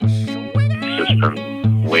It's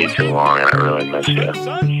been way too long, and I really miss you.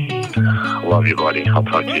 Love you, buddy. I'll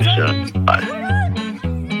talk to you soon. Bye.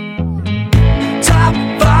 Top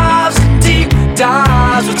fives and deep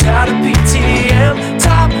dives without a PTM.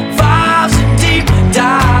 Top fives and deep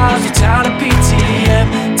dives without a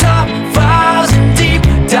PTM. Top fives and deep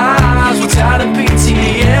dives without a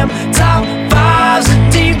PTM. Top fives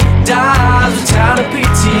and deep dives without a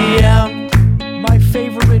PTM. My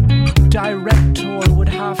favorite director would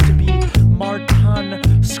have to be Martin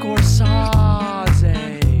Scorsese,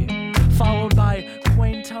 followed by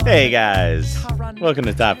Quentin. Hey guys, welcome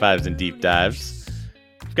to Top Fives and Deep Dives.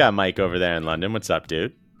 We've got Mike over there in London. What's up,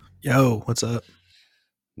 dude? Yo, what's up?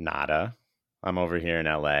 Nada. I'm over here in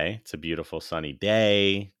LA. It's a beautiful sunny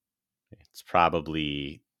day. It's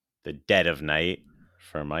probably the dead of night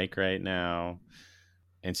for Mike right now.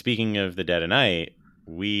 And speaking of the dead of night,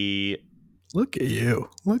 Look at you.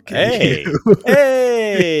 Hey!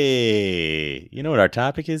 Hey! You know what our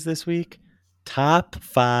topic is this week? Top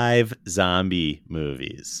 5 zombie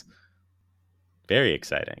movies. Very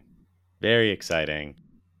exciting. Very exciting.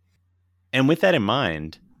 And with that in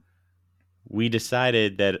mind, we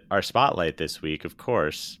decided that our spotlight this week, of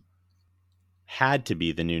course, had to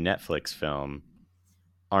be the new Netflix film,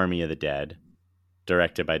 Army of the Dead,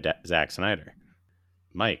 directed by Zack Snyder.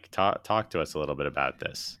 Mike, talk to us a little bit about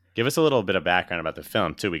this. Give us a little bit of background about the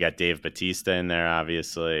film, too. We got Dave Bautista in there,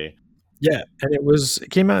 obviously. Yeah, and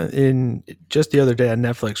it came out in just the other day on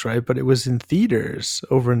Netflix, right? But it was in theaters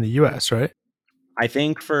over in the US, right? I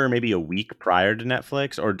think for maybe a week prior to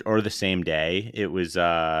Netflix or the same day. It was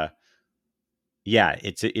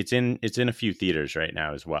it's in a few theaters right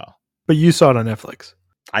now as well. But you saw it on Netflix.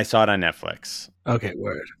 I saw it on Netflix. Okay,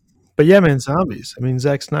 word. But yeah, man, zombies. I mean,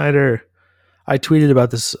 Zack Snyder, I tweeted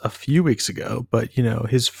about this a few weeks ago, but you know,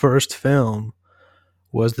 his first film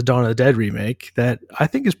was the Dawn of the Dead remake that I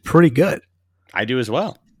think is pretty good. I do as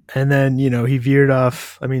well. And then, you know, he veered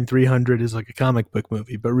off. I mean, 300 is like a comic book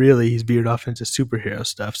movie, but really he's veered off into superhero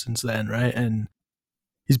stuff since then, right? And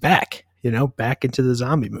he's back, back into the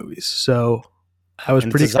zombie movies. So I was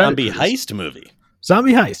pretty excited. Zombie heist movie.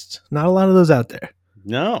 Zombie heist. Not a lot of those out there.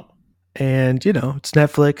 No. And, it's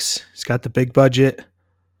Netflix. It's got the big budget.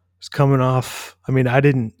 It's coming off. I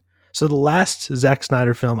mean, so the last Zack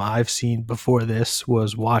Snyder film I've seen before this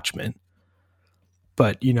was Watchmen.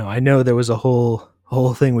 But, I know there was a whole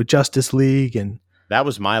thing with Justice League and that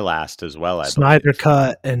was my last as well. Snyder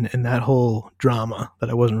Cut and that whole drama that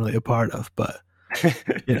I wasn't really a part of, but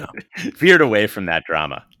veered away from that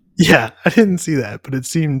drama. Yeah, I didn't see that, but I did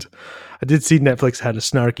see Netflix had a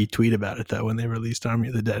snarky tweet about it though when they released Army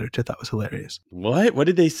of the Dead, which I thought was hilarious. What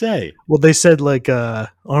did they say? Well, they said like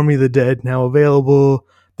Army of the Dead now available.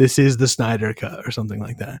 This is the Snyder Cut or something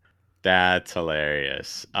like that. That's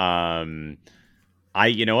hilarious. You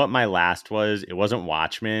know what my last was? It wasn't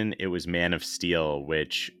Watchmen. It was Man of Steel,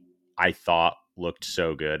 which I thought looked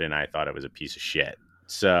so good, and I thought it was a piece of shit.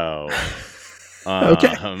 So,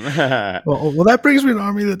 okay. Well, that brings me to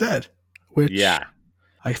Army of the Dead, which I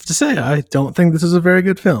have to say, I don't think this is a very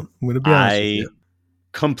good film. I'm going to be honest with you.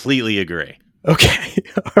 Completely agree. Okay.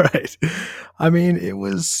 All right. I mean, it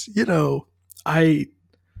was,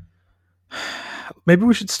 maybe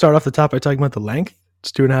we should start off the top by talking about the length.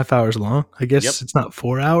 It's 2.5 hours long. I guess It's not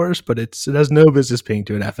 4 hours, but it has no business being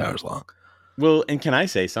 2.5 hours long. Well, and can I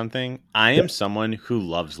say something? I am someone who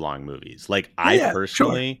loves long movies. Like I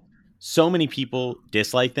personally, so many people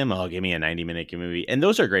dislike them. Oh, give me a 90-minute movie. And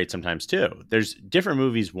those are great sometimes too. There's different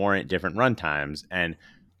movies warrant different run times. And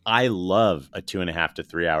I love a 2.5 to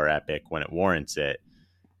 3 hour epic when it warrants it.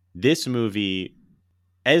 This movie,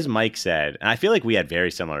 as Mike said, and I feel like we had very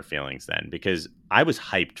similar feelings then because I was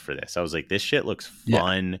hyped for this. I was like, this shit looks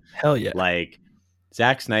fun. Yeah. Hell yeah. Like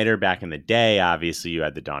Zack Snyder back in the day, obviously you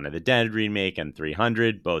had the Dawn of the Dead remake and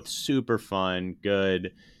 300, both super fun,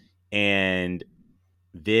 good. And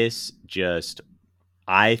this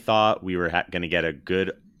I thought we were going to get a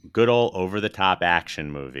good old over the top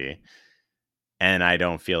action movie. And I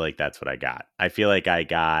don't feel like that's what I got. I feel like I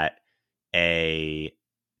got a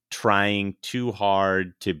trying too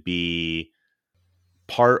hard to be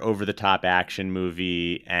part over the top action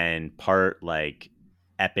movie and part like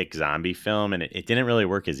epic zombie film, and it didn't really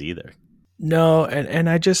work as either. No, and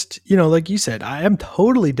I just, like you said, I am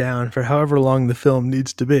totally down for however long the film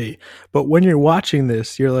needs to be. But when you're watching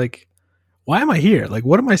this, you're like, why am I here? Like,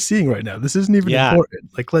 what am I seeing right now? This isn't even important.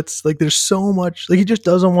 Like, there's so much, like, he just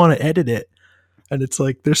doesn't want to edit it. And it's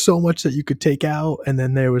like, there's so much that you could take out. And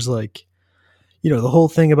then there was like, the whole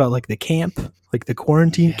thing about like the camp, like the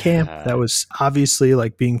quarantine camp that was obviously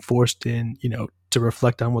like being forced in, to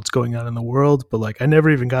reflect on what's going on in the world. But like, I never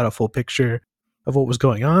even got a full picture of what was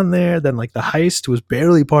going on there. Then like the heist was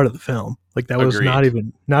barely part of the film. Like that was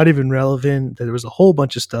Agreed. not even relevant. There was a whole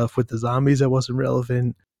bunch of stuff with the zombies that wasn't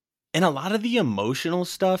relevant. And a lot of the emotional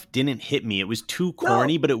stuff didn't hit me. It was too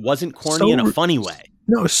corny, but it wasn't corny So in a funny way.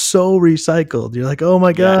 No, so recycled. You're like, oh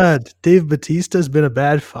my God, Dave Bautista's been a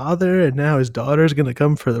bad father and now his daughter's going to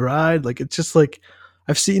come for the ride. Like, it's just like,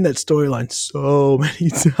 I've seen that storyline so many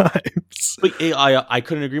times. But I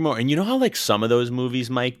couldn't agree more. And you know how like some of those movies,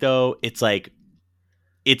 Mike, though, it's like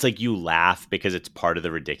you laugh because it's part of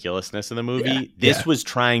the ridiculousness of the movie. Yeah, This was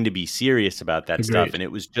trying to be serious about that stuff, Agreed. and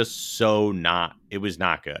it was just it was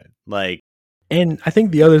not good. Like, And I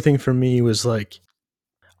think the other thing for me was like,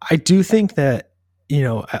 I do think that, you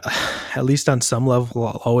know, at least on some level,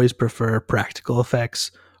 I'll always prefer practical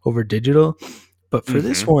effects over digital. But for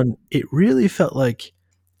this one, it really felt like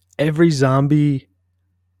every zombie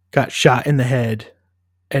got shot in the head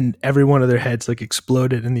and every one of their heads like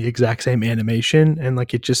exploded in the exact same animation. And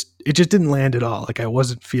like, it just didn't land at all. Like I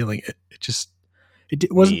wasn't feeling it.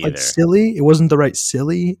 It wasn't like silly. It wasn't the right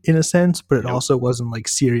silly in a sense, but it also wasn't like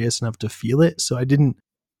serious enough to feel it. So I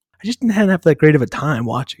just didn't have that great of a time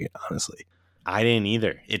watching it, honestly. I didn't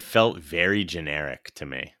either. It felt very generic to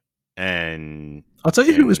me. And I'll tell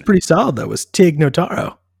you who was pretty solid, though, was Tig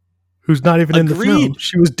Notaro, who's not even in the film.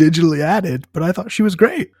 She was digitally added, but I thought she was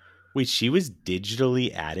great. Wait, she was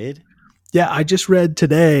digitally added? Yeah, I just read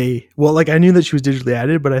today. Well, like I knew that she was digitally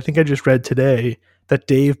added, but I think I just read today that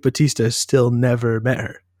Dave Bautista still never met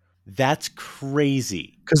her. That's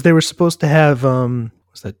crazy. Because they were supposed to have,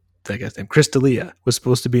 what's that guy's name? Chris D'Elia was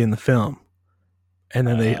supposed to be in the film. And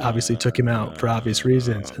then they obviously took him out for obvious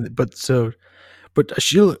reasons. But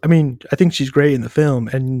I mean, I think she's great in the film.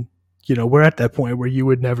 And, you know, we're at that point where you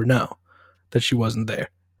would never know that she wasn't there.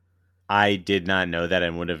 I did not know that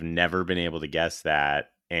and would have never been able to guess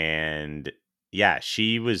that. And yeah,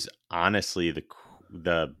 she was honestly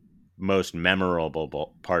the most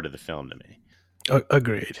memorable part of the film to me.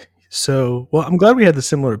 Agreed. So, well, I'm glad we had the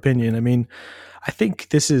similar opinion. I mean, I think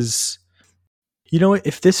this is, you know what,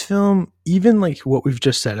 if this film, even like what we've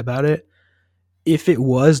just said about it, if it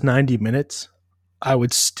was 90 minutes, I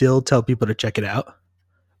would still tell people to check it out.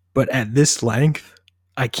 But at this length,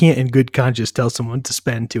 I can't in good conscience tell someone to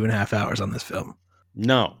spend 2.5 hours on this film.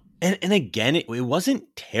 No. And again, it wasn't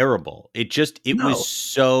terrible. It was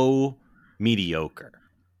so mediocre.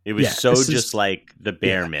 It was just like the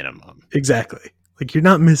bare minimum. Exactly. Like you're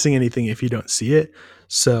not missing anything if you don't see it.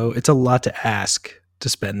 So it's a lot to ask to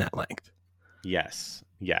spend that length. Yes.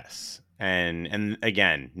 And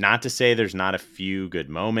again, not to say there's not a few good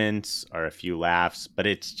moments or a few laughs, but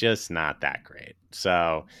it's just not that great.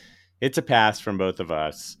 So it's a pass from both of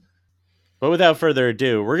us. But without further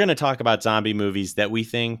ado, we're going to talk about zombie movies that we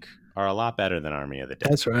think are a lot better than Army of the Dead.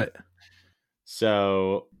 That's right.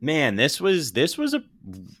 So, man, this was a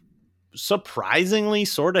surprisingly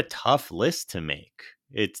sort of tough list to make.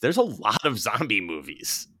 There's a lot of zombie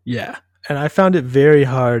movies. Yeah. And I found it very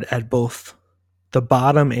hard at both the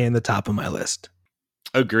bottom and the top of my list.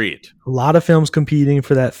 Agreed. A lot of films competing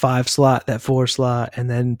for that 5 slot, that 4 slot, and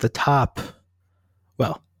then the top.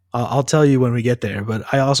 Well, I'll tell you when we get there, but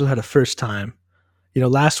I also had a first time. You know,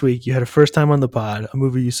 last week you had a first time on the pod, a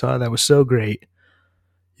movie you saw that was so great.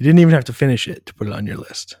 You didn't even have to finish it to put it on your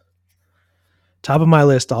list. Top of my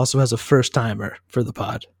list also has a first timer for the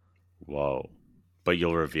pod. Whoa. But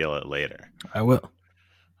you'll reveal it later. I will.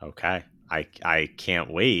 Okay. I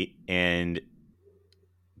can't wait. And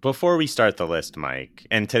before we start the list, Mike,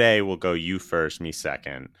 and today we'll go you first, me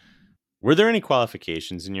second. Were there any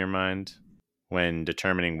qualifications in your mind when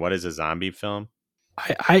determining what is a zombie film?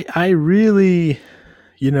 I really,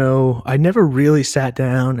 you know, I never really sat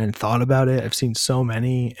down and thought about it. I've seen so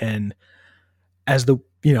many. And as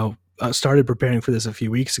started preparing for this a few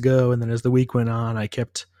weeks ago, and then as the week went on, I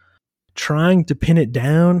kept trying to pin it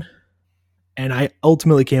down, and I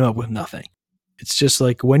ultimately came up with nothing. It's just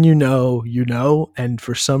like when you know, and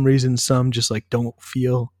for some reason, some just like don't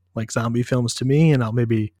feel like zombie films to me, and I'll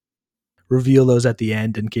maybe reveal those at the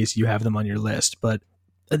end in case you have them on your list. But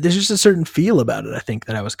there's just a certain feel about it, I think,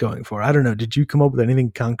 that I was going for. I don't know. Did you come up with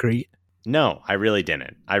anything concrete? No, I really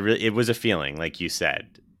didn't. It was a feeling, like you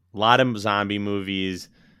said. A lot of zombie movies.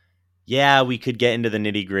 Yeah, we could get into the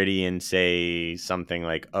nitty gritty and say something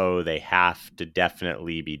like, oh, they have to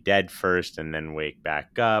definitely be dead first and then wake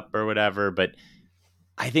back up or whatever. But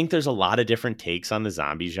I think there's a lot of different takes on the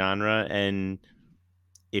zombie genre. And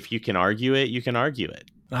if you can argue it, you can argue it.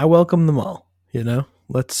 I welcome them all, you know?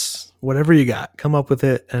 Whatever you got, come up with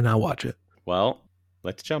it and I'll watch it. Well,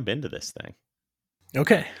 let's jump into this thing.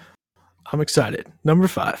 Okay. I'm excited. Number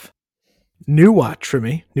 5. New watch for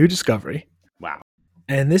me. New discovery. Wow.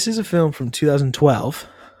 And this is a film from 2012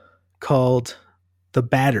 called The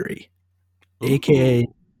Battery, aka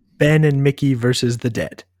Ben and Mickey versus the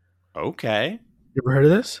Dead. Okay. You ever heard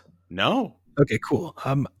of this? No. Okay, cool.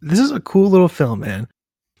 This is a cool little film, man.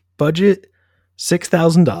 Budget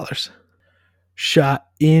 $6,000. Shot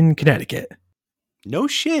in Connecticut. No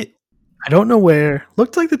shit. I don't know where.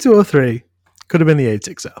 Looked like the 203. Could have been the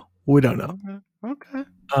 860. We don't know. Okay.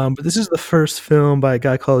 But this is the first film by a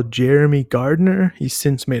guy called Jeremy Gardner. He's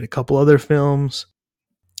since made a couple other films.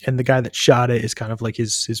 And the guy that shot it is kind of like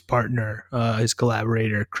his partner, his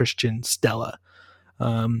collaborator, Christian Stella.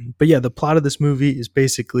 But yeah, the plot of this movie is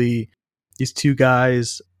basically these two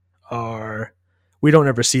guys are, we don't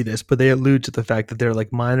ever see this, but they allude to the fact that they're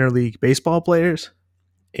like minor league baseball players.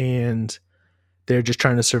 And they're just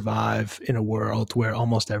trying to survive in a world where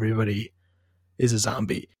almost everybody is a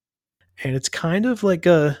zombie. And it's kind of like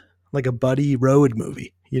a buddy road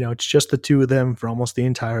movie. You know, it's just the two of them for almost the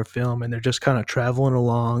entire film, and they're just kind of traveling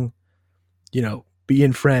along, you know,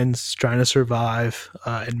 being friends, trying to survive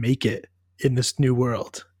and make it in this new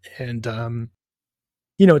world. And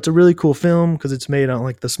you know, it's a really cool film because it's made on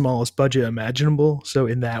like the smallest budget imaginable. So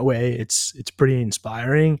in that way, it's pretty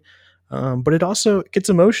inspiring. But it also gets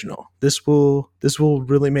emotional. This will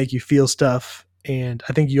really make you feel stuff, and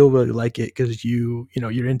I think you'll really like it because you're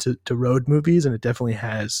into road movies, and it definitely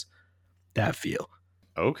has that feel.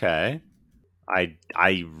 Okay.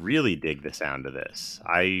 I really dig the sound of this.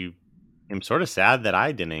 I am sort of sad that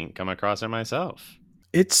I didn't come across it myself.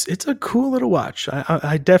 It's a cool little watch.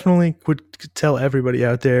 I definitely would tell everybody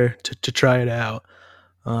out there to try it out.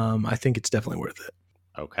 I think it's definitely worth it.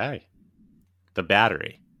 Okay. The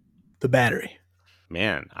Battery. The Battery.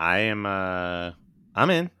 Man, I'm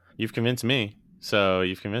in. You've convinced me. So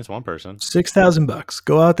you've convinced one person. $6,000.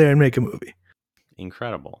 Go out there and make a movie.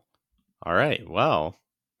 Incredible. All right. Well,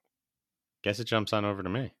 guess it jumps on over to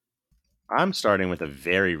me. I'm starting with a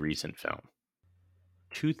very recent film.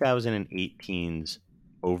 2018's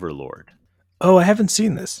Overlord. Oh, I haven't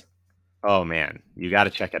seen this. Oh man, you got to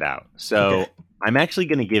check it out. So okay. I'm actually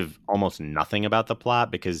going to give almost nothing about the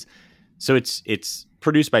plot because it's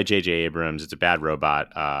produced by J.J. Abrams. It's a Bad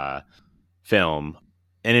Robot film.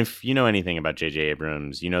 And if you know anything about J.J.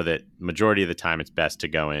 Abrams, you know that majority of the time it's best to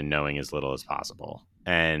go in knowing as little as possible.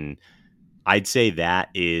 And I'd say that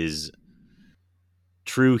is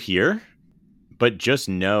true here, but just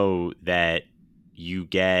know that you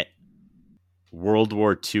get World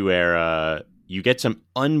War II era, you get some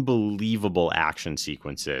unbelievable action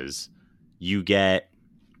sequences. It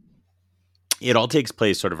all takes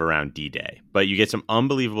place sort of around D-Day, but you get some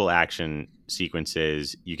unbelievable action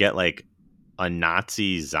sequences. You get like a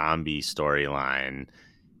Nazi zombie storyline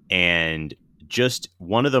and just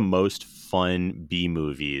one of the most fun B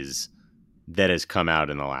movies that has come out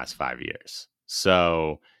in the last 5 years.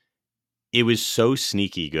 So it was so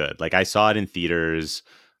sneaky good. Like I saw it in theaters,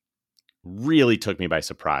 really took me by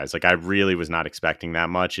surprise. Like I really was not expecting that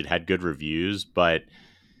much. It had good reviews, but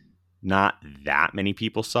not that many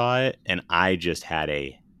people saw it. And I just had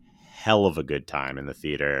a hell of a good time in the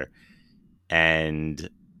theater. And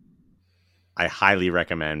I highly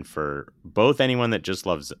recommend for both anyone that just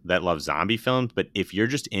loves zombie films, but if you're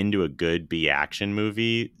just into a good B action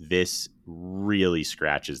movie, this really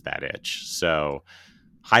scratches that itch. So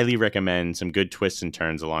highly recommend, some good twists and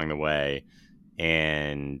turns along the way,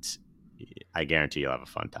 and I guarantee you'll have a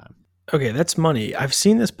fun time. Okay, that's money. I've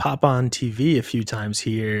seen this pop on TV a few times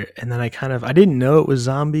here, and then I didn't know it was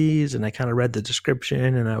zombies, and I kind of read the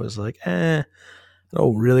description, and I was like, I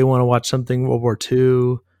don't really want to watch something World War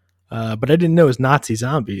II. But I didn't know it was Nazi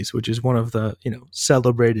zombies, which is one of the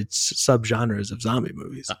celebrated subgenres of zombie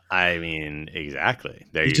movies. I mean, exactly.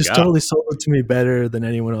 There you go. You just totally sold it to me better than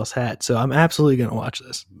anyone else had. So I'm absolutely going to watch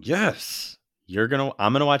this. Yes, I'm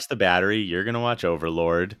going to watch The Battery. You're going to watch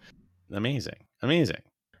Overlord. Amazing.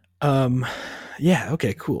 Yeah.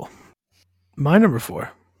 Okay. Cool. My number 4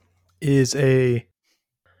 is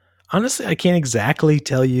honestly, I can't exactly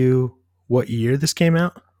tell you what year this came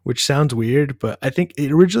out, which sounds weird, but I think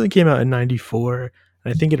it originally came out in 94,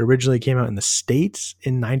 and I think it originally came out in the States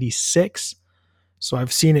in 96. So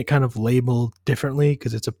I've seen it kind of labeled differently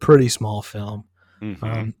because it's a pretty small film.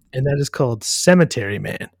 Mm-hmm. And that is called Cemetery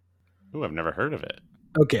Man. Ooh, I've never heard of it.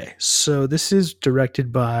 Okay, so this is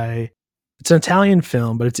directed by, it's an Italian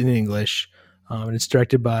film, but it's in English. And it's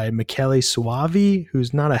directed by Michele Soavi,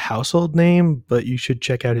 who's not a household name, but you should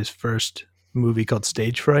check out his first movie called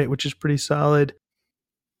Stage Fright, which is pretty solid.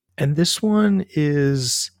 And this one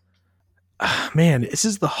is, this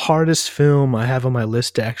is the hardest film I have on my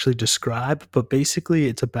list to actually describe. But basically,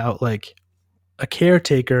 it's about like a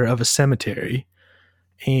caretaker of a cemetery.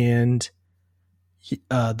 And,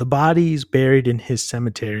 the bodies buried in his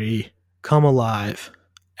cemetery come alive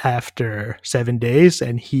after 7 days,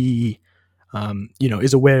 and he,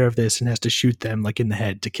 is aware of this and has to shoot them like in the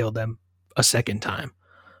head to kill them a second time,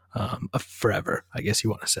 forever, I guess you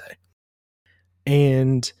want to say.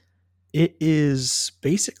 And it is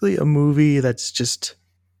basically a movie that's just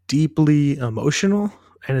deeply emotional,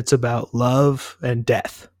 and it's about love and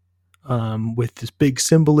death, with this big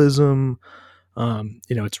symbolism.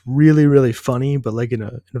 It's really, really funny, but like in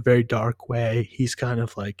a very dark way. He's kind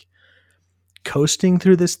of like coasting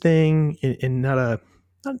through this thing in not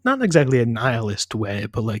exactly a nihilist way,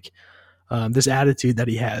 but like this attitude that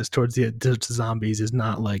he has towards the zombies is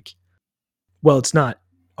not like, well, it's not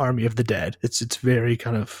Army of the Dead. It's very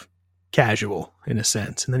kind of casual in a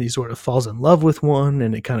sense, and then he sort of falls in love with one,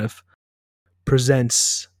 and it kind of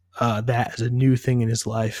presents that as a new thing in his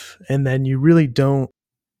life, and then you really don't.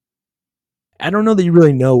 I don't know that you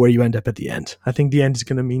really know where you end up at the end. I think the end is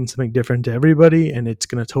going to mean something different to everybody, and it's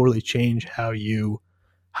going to totally change how you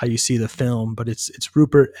see the film. But it's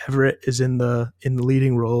Rupert Everett is in the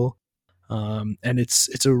leading role, and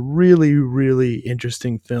it's a really, really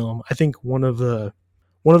interesting film. I think one of the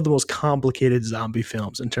most complicated zombie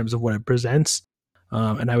films in terms of what it presents,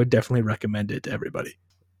 and I would definitely recommend it to everybody.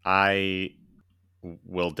 I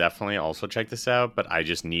will definitely also check this out, but I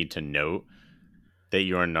just need to note that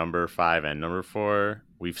your number 5 and number 4,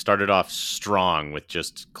 we've started off strong with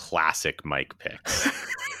just classic Mike picks.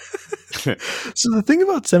 So the thing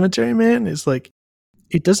about Cemetery Man is like,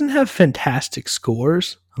 it doesn't have fantastic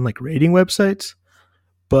scores on like rating websites,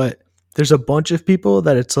 but there's a bunch of people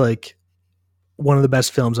that it's like one of the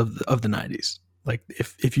best films of the 90s. Like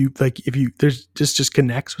if you there's just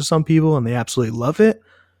connects with some people and they absolutely love it,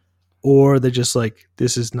 or they're just like,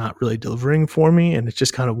 this is not really delivering for me. And it's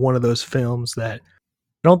just kind of one of those films that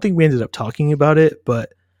I don't think we ended up talking about it,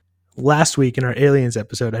 but last week in our Aliens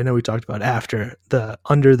episode, I know we talked about after the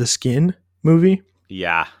Under the Skin movie.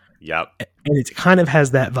 Yeah. Yep. And it kind of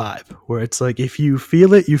has that vibe where it's like, if you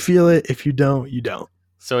feel it, you feel it. If you don't, you don't.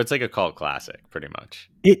 So it's like a cult classic, pretty much.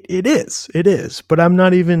 It is. But I'm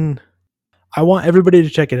not even. I want everybody to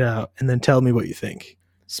check it out and then tell me what you think.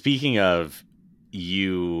 Speaking of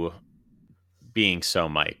you being so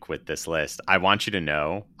Mike with this list, I want you to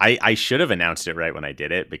know, I should have announced it right when I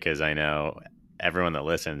did it, because I know everyone that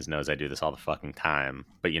listens knows I do this all the fucking time.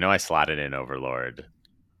 But I slotted in Overlord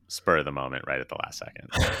spur of the moment right at the last second.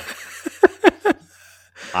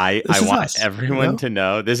 I want everyone to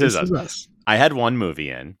know this is us. I had one movie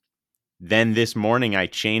in. Then this morning I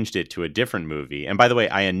changed it to a different movie. And by the way,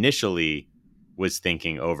 I initially was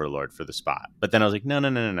thinking Overlord for the spot. But then I was like,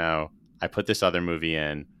 no. I put this other movie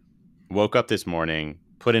in. Woke up this morning,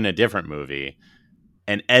 put in a different movie.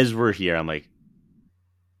 And as we're here, I'm like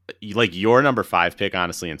your number 5 pick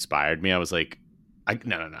honestly inspired me. I was like,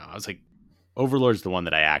 no. I was like, Overlord's the one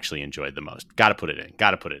that I actually enjoyed the most. Got to put it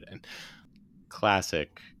in.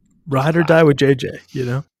 Classic. Ride or die with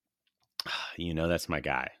JJ, that's my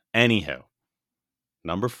guy. Anywho,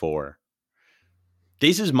 number 4.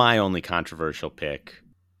 This is my only controversial pick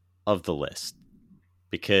of the list,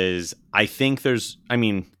 because I think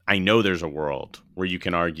I know there's a world where you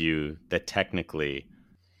can argue that technically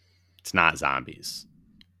it's not zombies,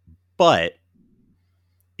 but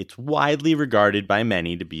it's widely regarded by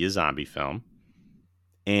many to be a zombie film.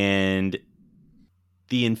 And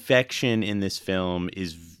the infection in this film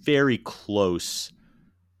is very close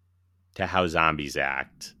to how zombies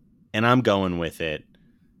act. And I'm going with it.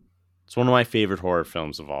 It's one of my favorite horror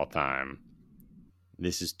films of all time.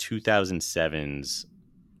 This is 2007's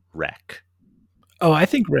Wreck. Oh, I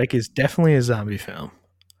think Wreck is definitely a zombie film.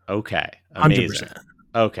 Okay. Amazing. 100%.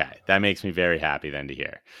 Okay. That makes me very happy then to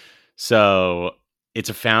hear. So it's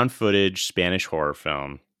a found footage Spanish horror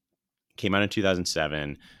film. Came out in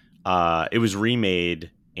 2007. It was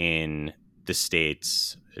remade in the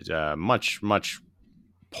States. It's a much, much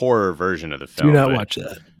poorer version of the film. Do not watch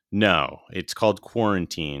that. No. It's called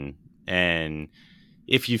Quarantine. And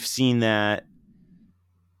if you've seen that,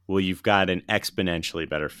 well, you've got an exponentially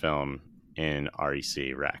better film in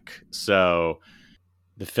REC Wreck. So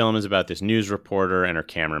the film is about this news reporter and her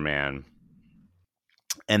cameraman,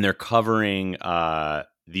 and they're covering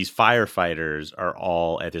these firefighters are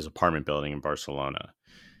all at this apartment building in Barcelona.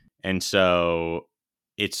 And so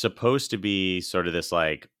it's supposed to be sort of this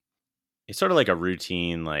it's sort of like a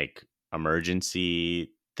routine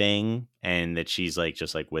emergency thing, and that she's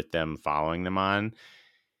just with them, following them on.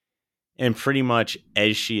 And pretty much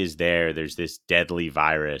as she is there's this deadly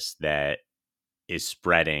virus that is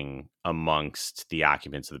spreading amongst the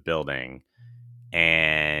occupants of the building,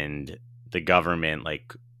 and the government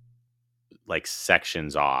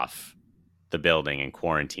sections off the building and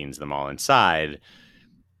quarantines them all inside.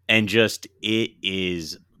 And just, it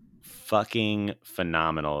is fucking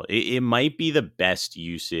phenomenal. It might be the best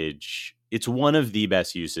usage. It's one of the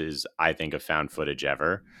best uses, I think, of found footage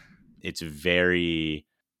ever. It's very,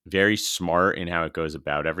 very smart in how it goes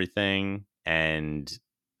about everything. And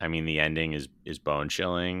I mean, the ending is bone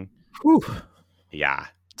chilling. Whew. Yeah.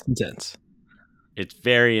 It's intense. It's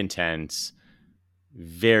very intense,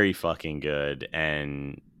 very fucking good,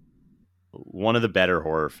 and one of the better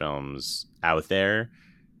horror films out there.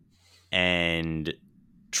 And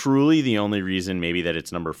truly the only reason maybe that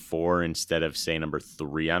it's number 4 instead of, say, number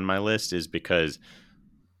 3 on my list is because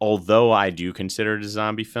although I do consider it a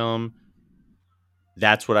zombie film,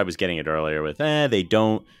 that's what I was getting at earlier with, they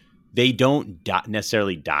don't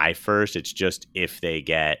necessarily die first. It's just if they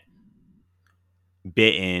get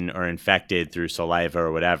bitten or infected through saliva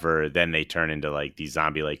or whatever, then they turn into like these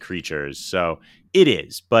zombie-like creatures. So it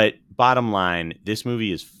is. But bottom line, this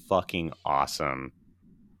movie is fucking awesome.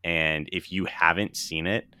 And if you haven't seen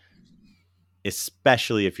it,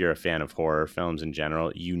 especially if you're a fan of horror films in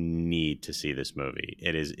general, you need to see this movie.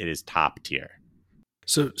 It is top tier.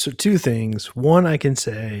 So two things. One, I can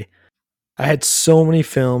say I had so many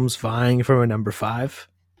films vying for a number 5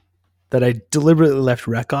 that I deliberately left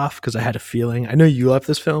Rec off because I had a feeling. I know you left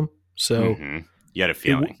this film, so You had a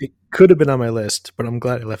feeling. It could have been on my list, but I'm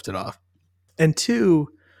glad I left it off. And 2,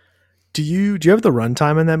 do you have the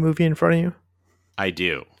runtime in that movie in front of you? I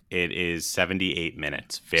do. It is 78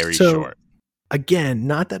 minutes. Very short. Again,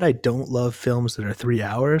 not that I don't love films that are 3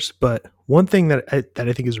 hours, but one thing that I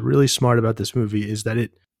think is really smart about this movie is that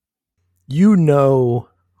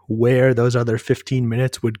where those other 15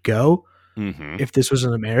 minutes would go if this was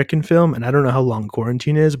an American film. And I don't know how long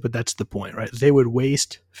Quarantine is, but that's the point, right? They would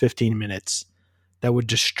waste 15 minutes that would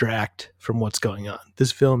distract from what's going on.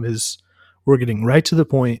 This film we're getting right to the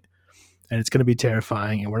point, and it's going to be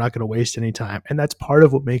terrifying, and we're not going to waste any time. And that's part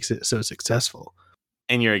of what makes it so successful.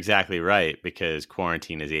 And you're exactly right, because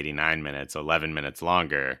Quarantine is 89 minutes, 11 minutes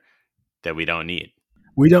longer, that we don't need.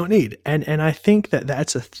 We don't need. And I think that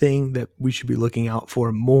that's a thing that we should be looking out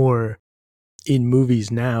for more in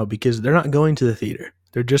movies now, because they're not going to the theater.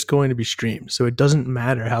 They're just going to be streamed. So it doesn't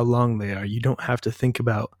matter how long they are. You don't have to think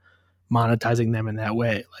about monetizing them in that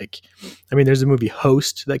way. Like, I mean, there's a movie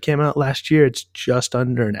Host that came out last year. It's just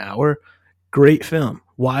under an hour. Great film.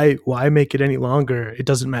 Why make it any longer? It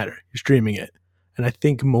doesn't matter. You're streaming it. And I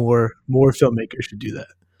think more filmmakers should do that.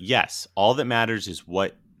 Yes. All that matters is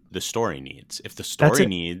what the story needs. If the story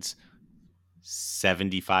needs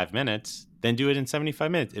 75 minutes, then do it in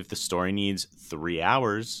 75 minutes. If the story needs 3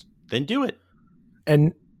 hours, then do it.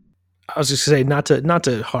 And I was just going to say, not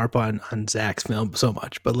to harp on Zach's film so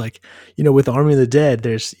much, but like, with Army of the Dead,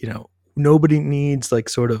 there's, nobody needs like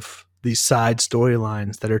sort of these side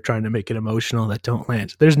storylines that are trying to make it emotional that don't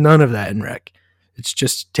land. There's none of that in Rec. It's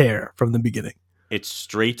just terror from the beginning. It's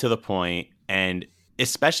straight to the point, and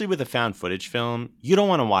especially with a found footage film, you don't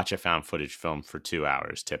want to watch a found footage film for 2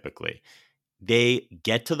 hours typically. They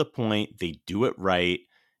get to the point, they do it right,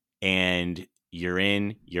 and you're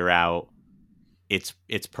in, you're out. It's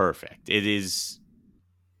perfect. It is,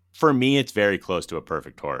 for me, it's very close to a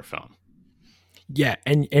perfect horror film. Yeah,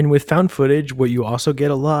 and with found footage, what you also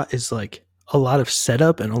get a lot is like a lot of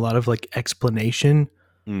setup and a lot of like explanation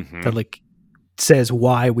that like says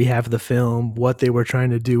why we have the film, what they were trying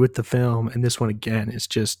to do with the film. And this one again is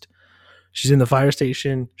just, she's in the fire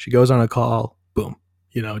station, she goes on a call, boom.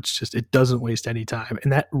 It's just, it doesn't waste any time.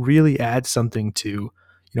 And that really adds something to,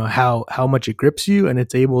 how much it grips you, and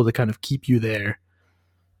it's able to kind of keep you there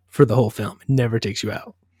for the whole film. It never takes you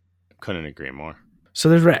out. Couldn't agree more. So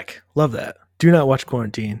there's Rec. Love that. Do not watch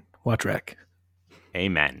Quarantine. Watch Rec.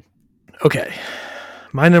 Amen. Okay.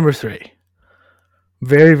 My number 3.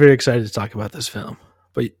 Very, very excited to talk about this film.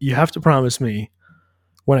 But you have to promise me,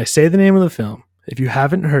 when I say the name of the film, if you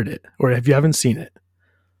haven't heard it or if you haven't seen it,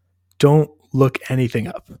 don't look anything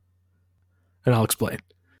up. And I'll explain.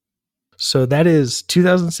 So that is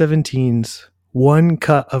 2017's One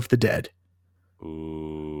Cut of the Dead.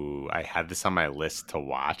 Ooh, I had this on my list to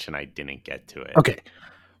watch and I didn't get to it. Okay.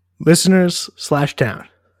 Listeners / town,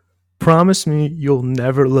 promise me you'll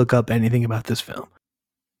never look up anything about this film.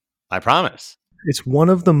 I promise. It's one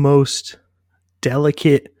of the most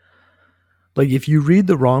delicate, like if you read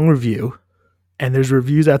the wrong review, and there's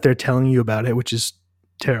reviews out there telling you about it, which is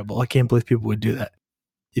terrible. I can't believe people would do that.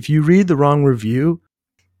 If you read the wrong review,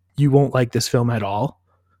 you won't like this film at all.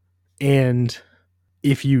 And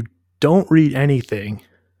if you don't read anything,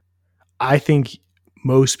 I think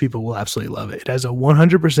most people will absolutely love it. It has a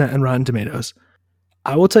 100% on Rotten Tomatoes.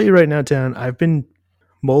 I will tell you right now, Town, I've been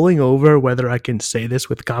mulling over whether I can say this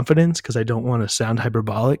with confidence because I don't want to sound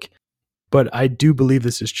hyperbolic, but I do believe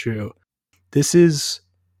this is true. This is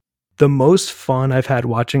the most fun I've had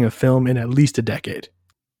watching a film in at least a decade.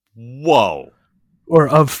 Whoa. Or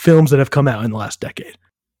of films that have come out in the last decade.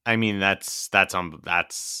 I mean, that's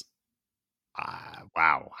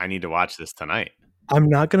wow. I need to watch this tonight. I'm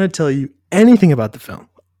not going to tell you anything about the film.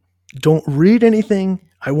 Don't read anything.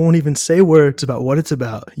 I won't even say words about what it's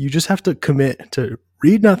about. You just have to commit to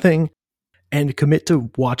read nothing and commit to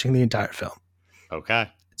watching the entire film. Okay.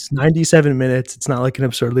 It's 97 minutes. It's not like an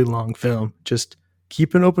absurdly long film. Just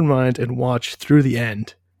keep an open mind and watch through the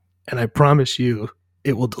end. And I promise you,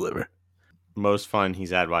 it will deliver. Most fun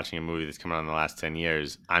he's had watching a movie that's come out in the last 10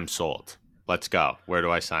 years. I'm sold. Let's go. Where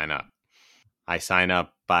do I sign up? I sign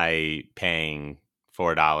up by paying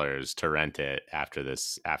 $4 to rent it after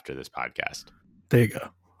this podcast. There you go.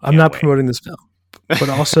 I'm not promoting this film, but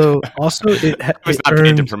also I was not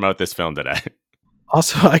paid to promote this film today.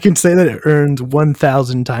 Also, I can say that it earned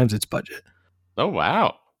 1,000 times its budget. Oh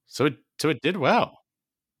wow! So it did well.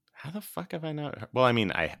 How the fuck have I not? Well, I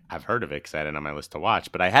mean, I've heard of it because I had it on my list to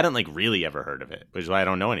watch, but I hadn't like really ever heard of it, which is why I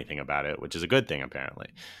don't know anything about it, which is a good thing apparently.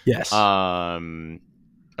 Yes.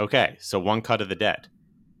 Okay, so One Cut of the Dead.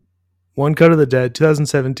 One Cut of the Dead,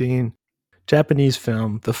 2017, Japanese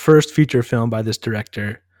film, the first feature film by this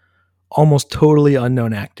director. Almost totally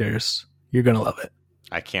unknown actors. You're gonna love it.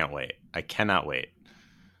 I can't wait. I cannot wait.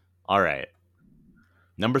 All right,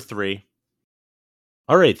 number 3.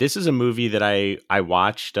 All right, this is a movie that I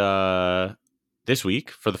watched this week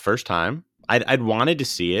for the first time. I'd wanted to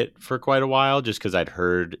see it for quite a while just because I'd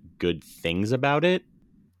heard good things about it.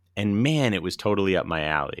 And man, it was totally up my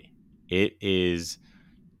alley. It is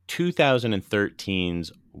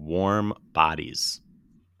 2013's Warm Bodies.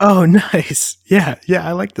 Oh, nice. Yeah,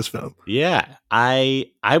 I like this film. Yeah, I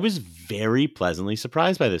was very pleasantly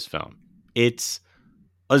surprised by this film. It's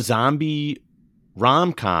a zombie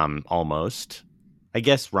rom-com almost. I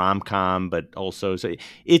guess rom-com, but also so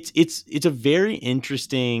it's a very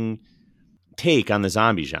interesting take on the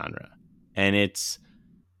zombie genre, and it's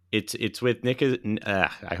with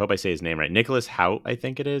I hope I say his name right, Nicholas Hoult, I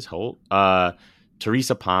think it is Holt,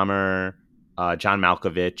 Teresa Palmer, John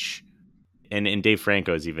Malkovich, and Dave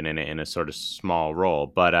Franco is even in it in a sort of small role,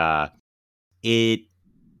 but it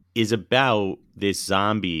is about this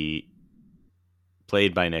zombie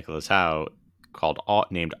played by Nicholas Hoult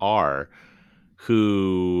named R,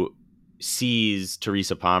 who sees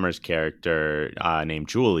Teresa Palmer's character named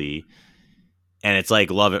Julie, and it's like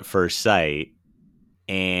love at first sight,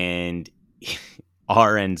 and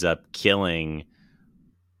R ends up killing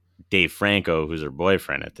Dave Franco, who's her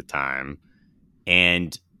boyfriend at the time,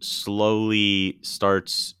 and slowly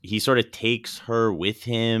he sort of takes her with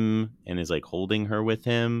him and is like holding her with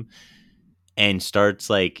him and starts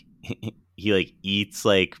like he like eats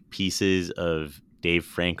like pieces of Dave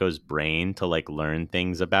Franco's brain to like learn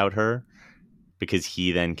things about her because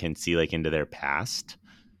he then can see like into their past,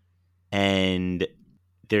 and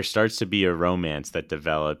there starts to be a romance that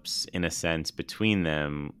develops in a sense between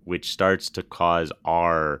them, which starts to cause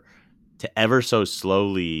R to ever so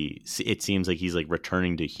slowly, it seems like he's like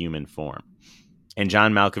returning to human form. And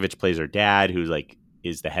John Malkovich plays her dad, who like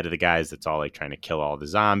is the head of the guys that's all like trying to kill all the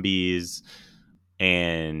zombies.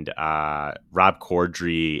 And Rob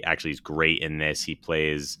Corddry actually is great in this. He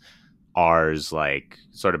plays R's like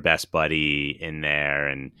sort of best buddy in there,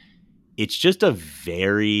 and it's just a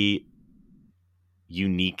very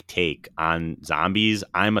unique take on zombies.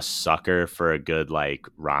 I'm a sucker for a good like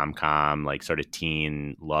rom-com, like sort of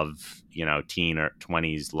teen love, teen or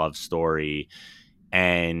 20s love story,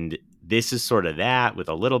 and this is sort of that with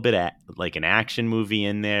a little bit of like an action movie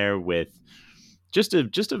in there with just a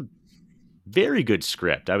very good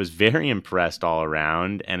script. I was very impressed all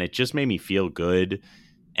around, and it just made me feel good.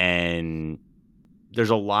 And there's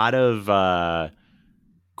a lot of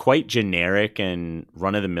quite generic and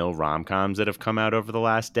run-of-the-mill rom-coms that have come out over the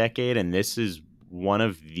last decade, and this is one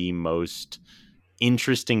of the most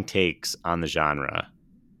interesting takes on the genre.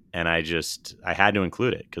 And I had to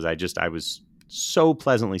include it because I was so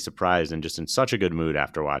pleasantly surprised and just in such a good mood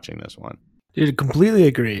after watching this one. Dude, completely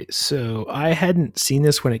agree. So I hadn't seen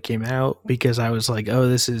this when it came out because I was like, oh,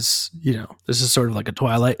 this is sort of like a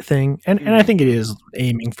Twilight thing. And I think it is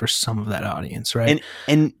aiming for some of that audience, right?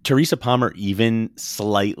 And Teresa Palmer even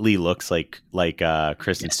slightly looks like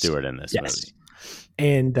Kristen Stewart in this movie.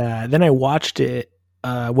 And then I watched it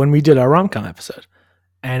when we did our rom-com episode.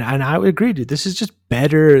 And I would agree, dude, this is just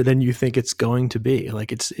better than you think it's going to be.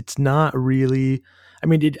 Like it's not really, I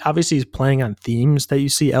mean, it obviously is playing on themes that you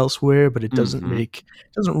see elsewhere, but it doesn't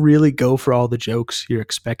really go for all the jokes you're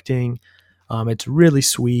expecting. It's really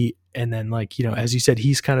sweet. And then, like, you know, as you said,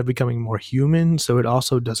 he's kind of becoming more human. So it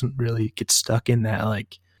also doesn't really get stuck in that,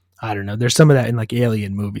 like, I don't know. There's some of that in like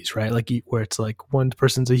alien movies, right? Like where it's like one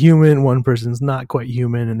person's a human, one person's not quite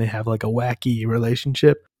human, and they have like a wacky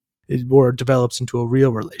relationship. It more develops into a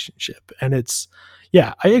real relationship. And it's,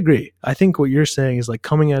 yeah, I agree. I think what you're saying is like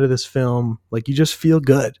coming out of this film, like you just feel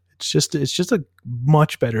good. It's just a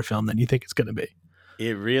much better film than you think it's going to be.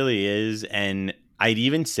 It really is. And I'd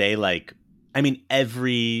even say, like, I mean,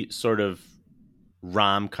 every sort of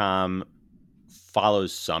rom-com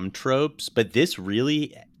follows some tropes, but this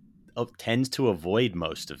really tends to avoid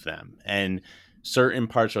most of them. And certain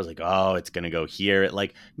parts I was like, oh, it's going to go here.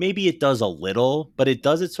 Like maybe it does a little, but it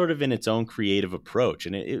does it sort of in its own creative approach.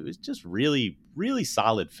 And it was just really, really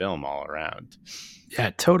solid film all around.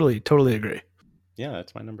 Yeah, totally agree. Yeah,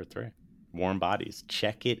 that's my number 3. Warm Bodies.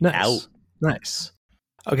 Check it Nice. out. Nice.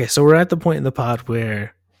 Okay, so we're at the point in the pod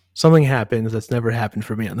where something happens that's never happened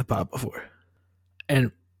for me on the pod before.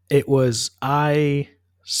 And it was, I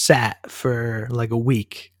sat for like a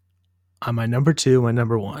week on my number 2, my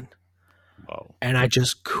number 1. Whoa. And I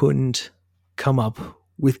just couldn't come up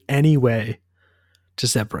with any way to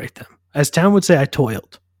separate them. As Town would say, I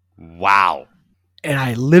toiled. Wow. And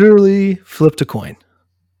I literally flipped a coin.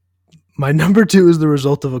 My number 2 is the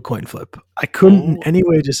result of a coin flip. I couldn't in any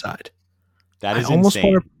way decide. That is I almost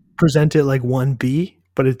insane. want to present it like 1B,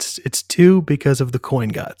 but it's 2 because of the coin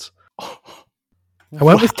gods. I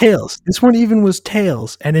went with tails. This one even was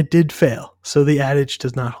tails, and it did fail. So the adage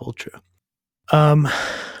does not hold true.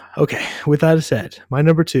 Okay, with that said, my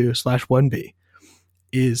number 2/1B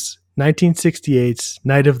is 1968's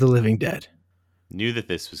Night of the Living Dead. Knew that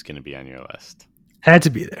this was going to be on your list. Had to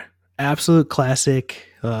be there. Absolute classic,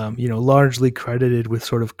 largely credited with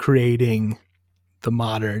sort of creating the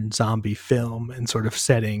modern zombie film and sort of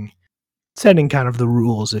setting kind of the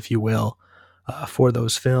rules, if you will, for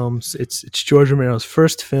those films. It's George Romero's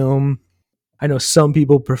first film. I know some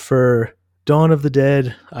people prefer Dawn of the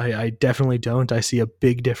Dead. I definitely don't. I see a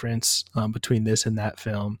big difference between this and that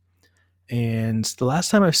film. And the last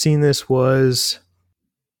time I've seen this was,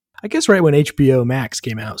 I guess, right when HBO Max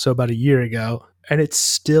came out, so about a year ago. And it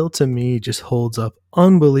still, to me, just holds up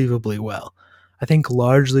unbelievably well. I think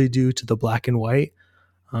largely due to the black and white,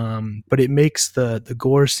 but it makes the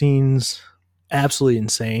gore scenes absolutely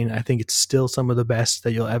insane. I think it's still some of the best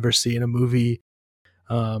that you'll ever see in a movie.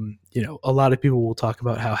 A lot of people will talk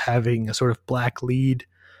about how having a sort of black lead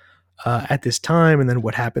at this time, and then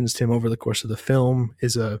what happens to him over the course of the film,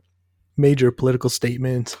 is a major political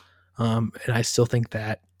statement. And I still think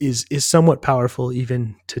that is somewhat powerful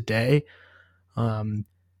even today. The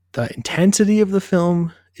intensity of the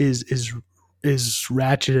film is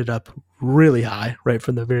ratcheted up really high right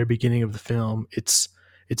from the very beginning of the film. It's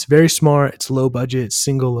very smart. It's low budget,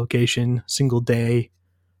 single location, single day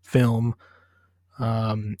film.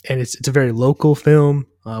 And it's a very local film,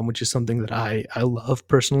 which is something that I love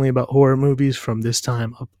personally about horror movies from this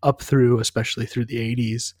time up through, especially through the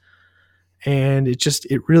 80s. And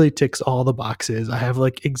it really ticks all the boxes. I have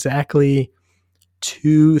like exactly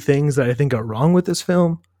 2 things that I think are wrong with this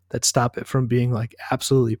film that stop it from being like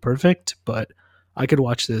absolutely perfect, but I could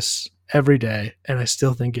watch this every day and I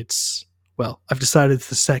still think I've decided it's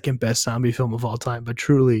the second best zombie film of all time, but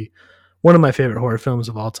truly one of my favorite horror films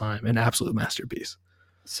of all time, an absolute masterpiece.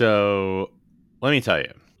 So let me tell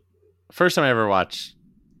you, first time I ever watched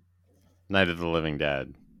Night of the Living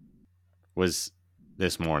Dead was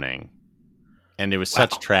this morning, and it was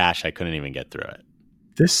such trash I couldn't even get through it.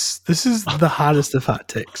 This is the hottest of hot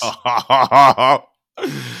takes.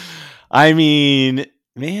 I mean,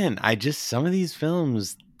 man, some of these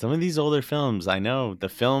older films, I know the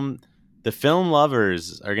film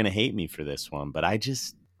lovers are going to hate me for this one, but I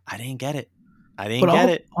didn't get it.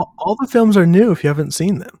 All the films are new if you haven't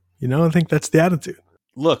seen them. I think that's the attitude.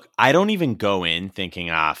 Look, I don't even go in thinking,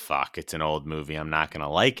 fuck, it's an old movie, I'm not going to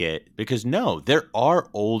like it. Because no, there are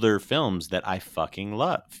older films that I fucking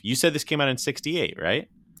love. You said this came out in 1968, right?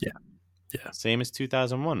 Yeah. Same as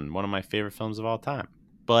 2001, one of my favorite films of all time.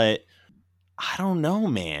 But I don't know,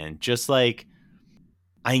 man. Just like,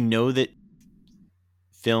 I know that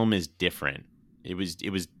film is different. It was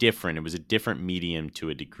different. It was a different medium to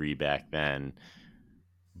a degree back then.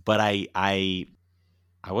 But I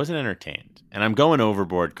wasn't entertained. And I'm going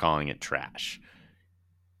overboard calling it trash.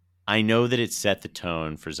 I know that it set the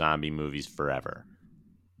tone for zombie movies forever.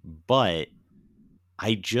 But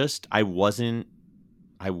I wasn't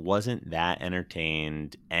that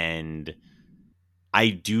entertained, and I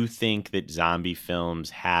do think that zombie films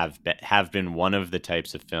have been one of the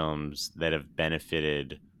types of films that have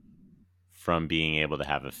benefited from being able to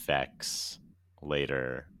have effects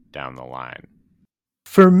later down the line.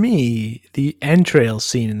 For me, the entrails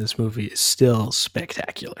scene in this movie is still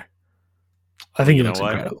spectacular. I think it looks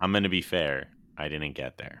incredible. I'm going to be fair. I didn't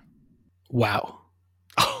get there. Wow.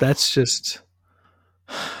 That's just...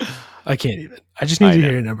 I can't even. I just need to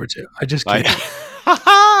hear number 2. I just can't.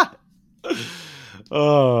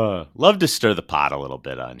 Love to stir the pot a little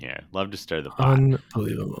bit on here. Love to stir the pot.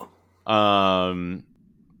 Unbelievable.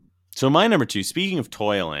 So my number 2, speaking of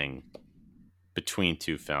toiling between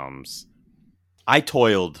two films, I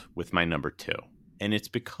toiled with my number 2. And it's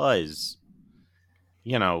because,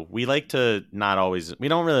 we like to we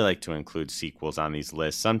don't really like to include sequels on these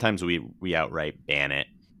lists. Sometimes we outright ban it,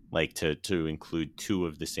 like to include 2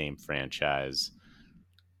 of the same franchise.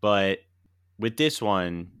 But with this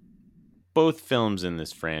one, both films in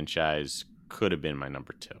this franchise could have been my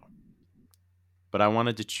number 2. But I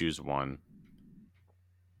wanted to choose one.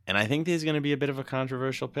 And I think this is going to be a bit of a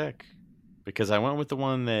controversial pick, because I went with the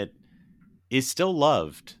one that is still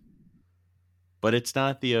loved, but it's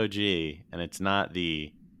not the OG, and it's not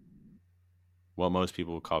what most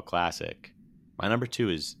people would call classic. My number 2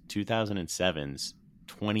 is 2007's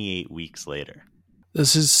 28 Weeks Later.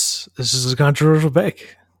 This is a controversial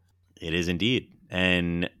pick. It is indeed.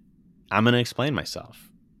 And I'm going to explain myself.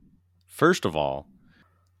 First of all,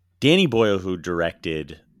 Danny Boyle, who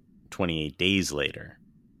directed 28 Days Later,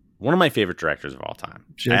 one of my favorite directors of all time.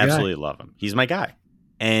 I absolutely love him. He's my guy.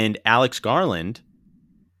 And Alex Garland,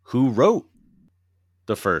 who wrote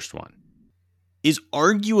the first one, is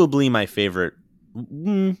arguably my favorite,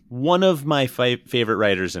 one of my favorite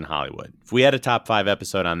writers in Hollywood. If we had a top 5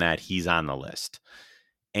 episode on that, he's on the list.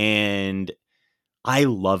 And I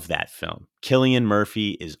love that film. Cillian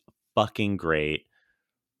Murphy is fucking great.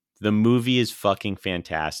 The movie is fucking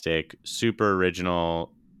fantastic. Super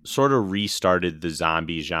original. Sort of restarted the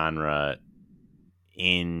zombie genre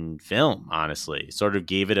in film, honestly. Sort of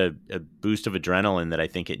gave it a boost of adrenaline that I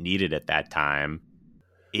think it needed at that time.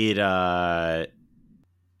 It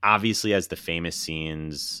obviously has the famous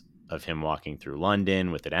scenes of him walking through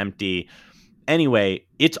London with it empty. Anyway,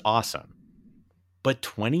 it's awesome. But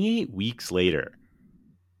 28 Weeks Later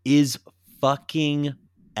is fucking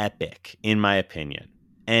epic, in my opinion.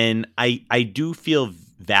 And I do feel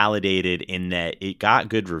validated in that it got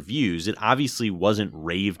good reviews. It obviously wasn't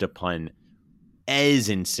raved upon as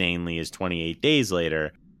insanely as 28 Days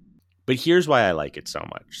Later. But here's why I like it so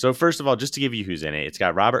much. So first of all, just to give you who's in it, it's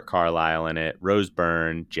got Robert Carlyle in it, Rose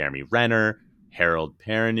Byrne, Jeremy Renner, Harold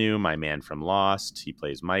Perrineau, my man from Lost. He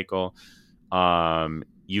plays Michael.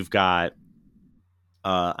 You've got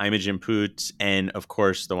Imogen Poots, and of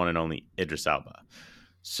course the one and only Idris Elba.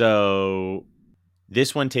 So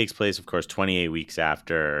this one takes place, of course, 28 weeks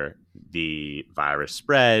after the virus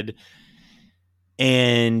spread.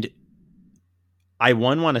 And I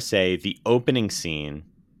want to say the opening scene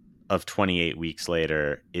of 28 Weeks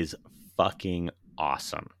Later is fucking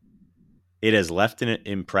awesome. It has left an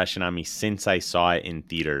impression on me since I saw it in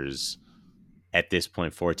theaters at this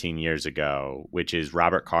point 14 years ago, which is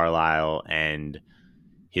Robert Carlyle and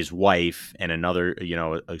his wife and another,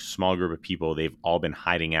 a small group of people. They've all been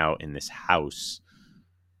hiding out in this house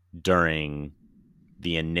during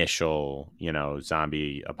the initial,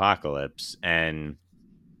 zombie apocalypse, and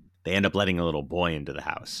they end up letting a little boy into the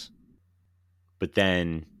house. But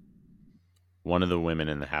then one of the women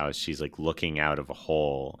in the house, she's like looking out of a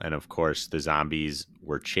hole, and of course the zombies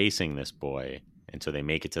were chasing this boy, and so they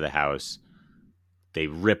make it to the house. They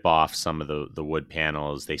rip off some of the wood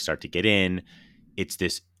panels. They start to get in. It's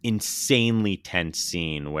this insanely tense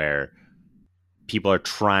scene where people are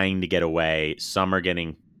trying to get away. Some are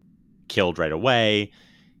getting killed right away.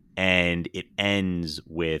 And it ends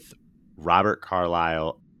with Robert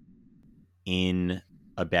Carlyle in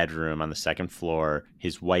a bedroom on the second floor.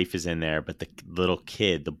 His wife is in there, but the little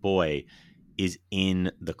kid, the boy, is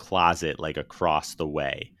in the closet, like across the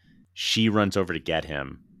way. She runs over to get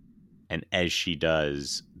him. And as she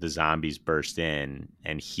does, the zombies burst in,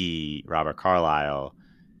 and Robert Carlyle,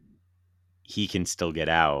 he can still get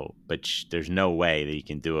out, but there's no way that he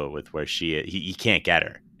can do it with where she is. He can't get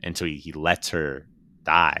her, and so he lets her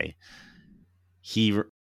die. He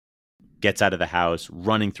gets out of the house,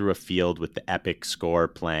 running through a field with the epic score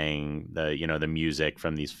playing, the music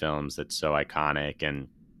from these films that's so iconic, and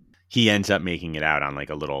he ends up making it out on like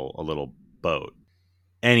a little boat.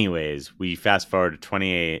 Anyways, we fast forward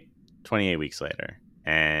to 28 weeks later,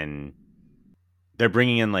 and they're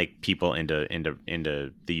bringing in like people into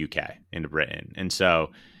the UK, into Britain. And so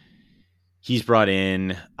he's brought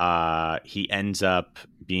in, he ends up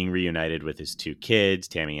being reunited with his 2 kids,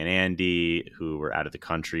 Tammy and Andy, who were out of the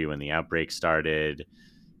country when the outbreak started.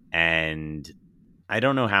 And I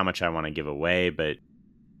don't know how much I want to give away, but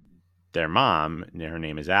their mom, her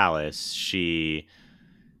name is Alice, she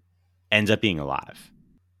ends up being alive.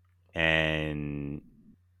 And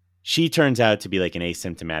she turns out to be like an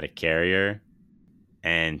asymptomatic carrier,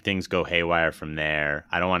 and things go haywire from there.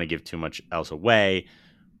 I don't want to give too much else away,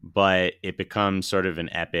 but it becomes sort of an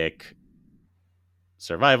epic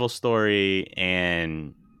survival story,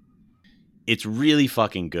 and it's really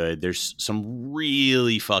fucking good. There's some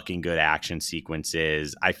really fucking good action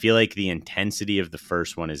sequences. I feel like the intensity of the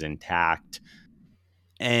first one is intact.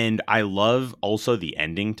 And I love also the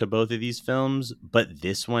ending to both of these films, but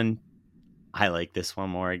this one, I like this one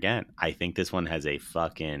more again. I think this one has a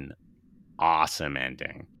fucking awesome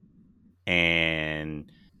ending.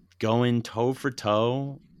 And going toe for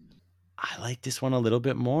toe, I like this one a little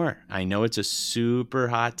bit more. I know it's a super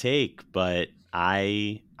hot take, but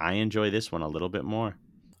I enjoy this one a little bit more.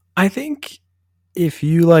 I think if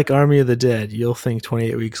you like Army of the Dead, you'll think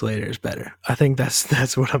 28 Weeks Later is better. I think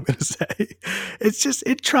that's what I'm going to say. It's just,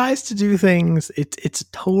 it tries to do things. It's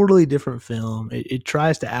a totally different film. It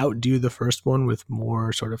tries to outdo the first one with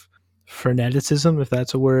more sort of freneticism, if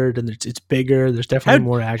that's a word, and it's bigger. There's definitely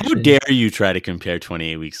more action. How dare you try to compare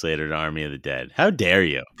 28 Weeks Later to Army of the Dead? How dare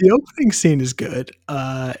you? The opening scene is good.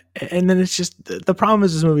 And then it's just, the problem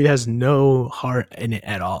is this movie has no heart in it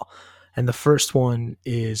at all. And the first one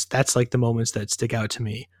that's like the moments that stick out to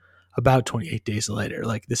me about 28 Days Later.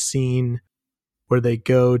 Like the scene where they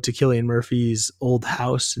go to Cillian Murphy's old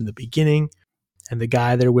house in the beginning, and the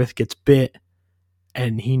guy they're with gets bit,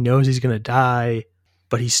 and he knows he's going to die,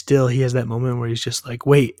 but he has that moment where he's just like,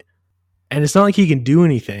 wait. And it's not like he can do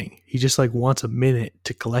anything. He just like wants a minute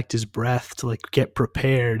to collect his breath, to like get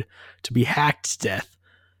prepared to be hacked to death.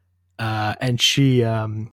 And she,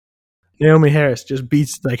 Naomi Harris just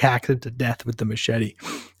hacks him to death with the machete.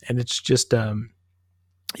 And it's just,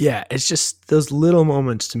 it's just those little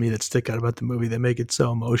moments to me that stick out about the movie that make it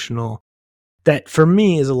so emotional, that for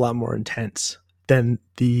me is a lot more intense than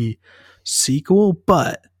the sequel.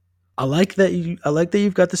 But I like that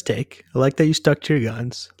you've got this take. I like that you stuck to your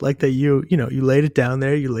guns. I like that you laid it down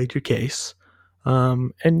there, you laid your case.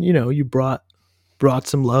 And you brought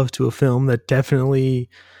some love to a film that definitely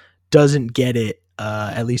doesn't get it.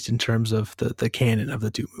 At least in terms of the canon of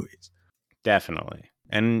the two movies. Definitely.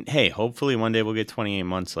 And hey, hopefully one day we'll get 28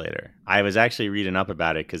 Months Later. I was actually reading up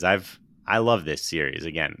about it because I love this series.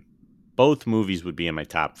 Again, both movies would be in my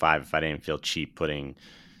top 5 if I didn't feel cheap putting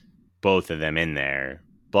both of them in there.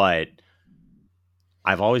 But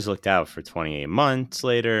I've always looked out for 28 Months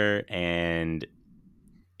Later, and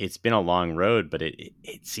it's been a long road, but it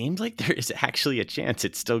seems like there is actually a chance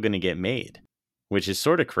it's still going to get made, which is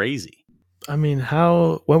sort of crazy. I mean,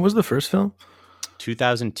 when was the first film?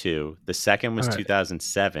 2002. The second was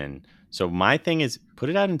 2007. So my thing is, put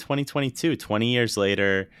it out in 2022, 20 years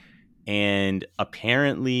later. And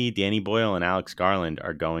apparently Danny Boyle and Alex Garland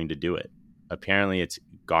are going to do it. Apparently it's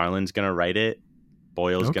Garland's going to write it.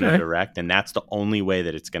 Boyle's going to direct. And that's the only way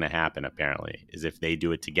that it's going to happen, apparently, is if they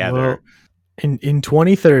do it together. Well, in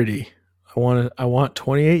 2030, I want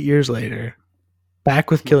 28 years later, back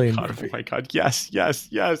with Cillian Murphy. Oh my God. Yes.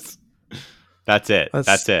 That's it.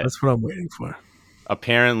 That's it. That's what I'm waiting for.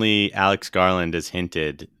 Apparently, Alex Garland has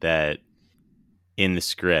hinted that in the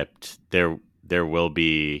script there will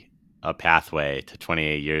be a pathway to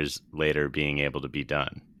 28 years later being able to be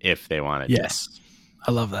done if they wanted to. Yes,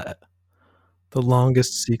 I love that. The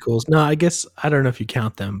longest sequels. No, I guess I don't know if you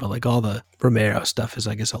count them, but like all the Romero stuff is,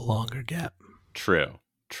 I guess, a longer gap. True.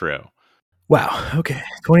 Wow. Okay.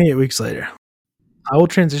 28 Weeks Later. I will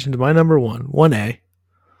transition to my number 1A.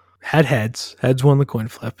 Had heads. Heads won the coin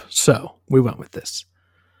flip. So we went with this.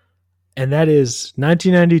 And that is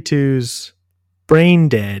 1992's Brain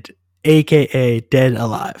Dead, a.k.a. Dead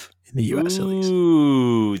Alive in the U.S. at least.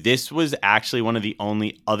 Ooh, this was actually one of the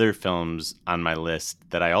only other films on my list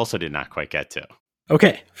that I also did not quite get to.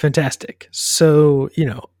 Okay, fantastic. So,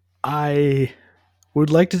 I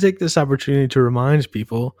would like to take this opportunity to remind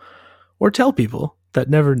people, or tell people that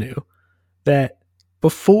never knew, that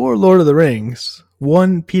before Lord of the Rings,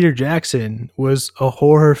 Peter Jackson was a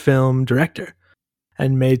horror film director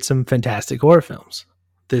and made some fantastic horror films,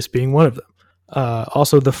 this being one of them.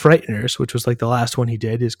 Also, The Frighteners, which was like the last one he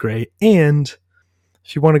did, is great. And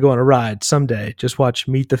if you want to go on a ride someday, just watch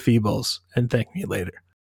Meet the Feebles and thank me later.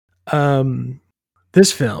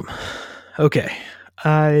 This film. Okay.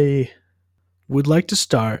 I would like to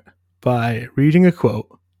start by reading a quote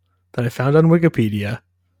that I found on Wikipedia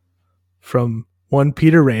from one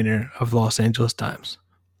Peter Rainer of the Los Angeles Times,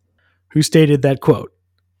 who stated that, quote,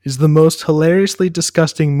 is the most hilariously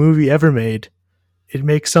disgusting movie ever made. It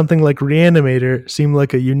makes something like Reanimator seem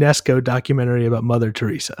like a UNESCO documentary about Mother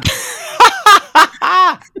Teresa.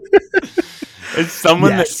 As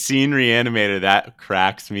someone Yes. that's seen Reanimator, that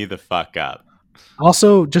cracks me the fuck up.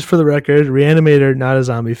 Also, just for the record, Reanimator, not a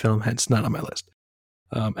zombie film, hence not on my list.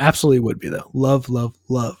 Absolutely would be though. Love, love,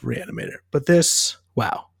 love Reanimator. But this,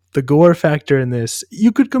 wow, the gore factor in this,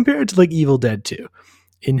 you could compare it to like Evil Dead 2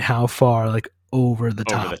 in how far like over the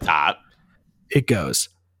top it goes.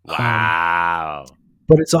 Wow.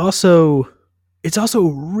 But it's also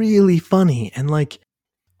really funny, and like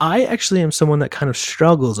I actually am someone that kind of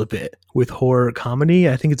struggles a bit with horror comedy.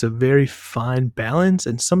 I think it's a very fine balance,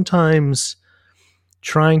 and sometimes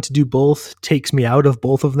trying to do both takes me out of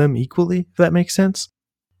both of them equally, if that makes sense.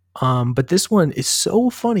 But this one is so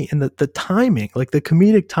funny, and the timing, like the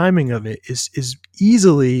comedic timing of it is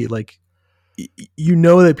easily like, you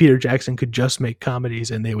know that Peter Jackson could just make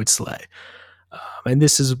comedies and they would slay. And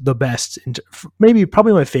this is the best,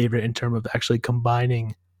 probably my favorite in terms of actually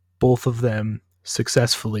combining both of them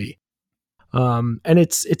successfully. And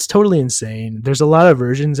it's totally insane. There's a lot of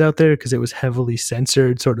versions out there because it was heavily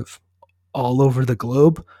censored sort of all over the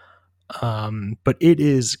globe. But it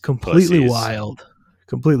is completely wild.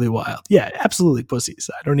 Completely wild. Yeah, absolutely pussies.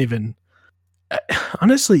 I don't even,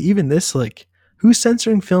 honestly, even this, like, who's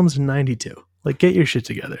censoring films in 92? Like, get your shit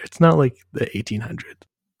together. It's not like the 1800s.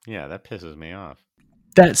 Yeah, that pisses me off.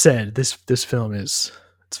 That said, this film it's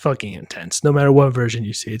fucking intense. No matter what version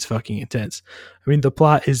you see, it's fucking intense. I mean, the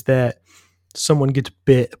plot is that someone gets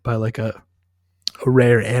bit by like a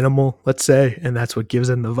rare animal, let's say, and that's what gives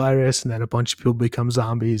them the virus, and then a bunch of people become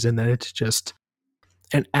zombies, and then it's just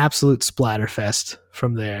an absolute splatterfest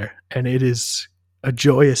from there, and it is a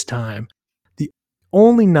joyous time. The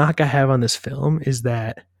only knock I have on this film is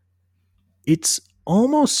that it's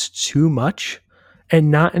almost too much,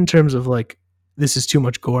 and not in terms of like, this is too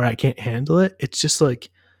much gore, I can't handle it. It's just like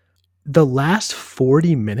the last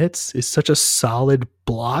 40 minutes is such a solid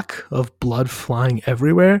block of blood flying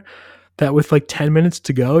everywhere that with like 10 minutes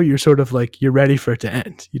to go, you're sort of like, you're ready for it to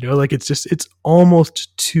end. You know, like it's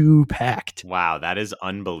almost too packed. Wow, that is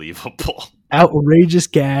unbelievable. Outrageous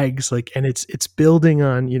gags, like, and it's building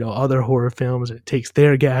on, you know, other horror films, and it takes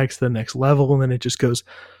their gags to the next level, and then it just goes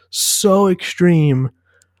so extreme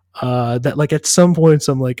that like at some points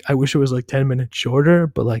I'm like, I wish it was like 10 minutes shorter.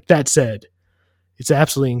 But like, that said, it's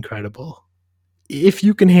absolutely incredible. If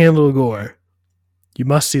you can handle gore, you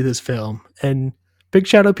must see this film. And big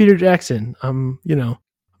shout out Peter Jackson.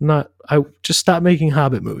 I just stop making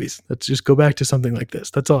Hobbit movies. Let's just go back to something like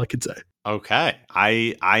this. That's all I could say. Okay.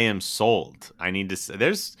 I am sold. I need to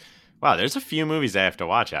there's a few movies I have to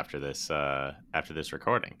watch after this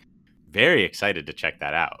recording. Very excited to check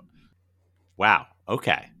that out. Wow.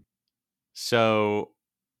 Okay. So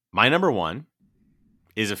my number one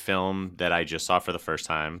is a film that I just saw for the first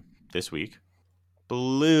time this week.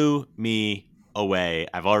 Blew me away.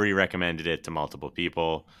 I've already recommended it to multiple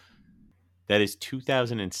people. That is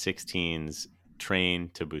 2016's Train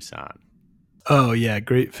to Busan. Oh yeah,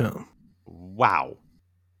 great film. Wow.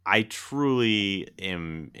 I truly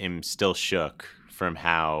am still shook from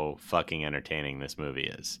how fucking entertaining this movie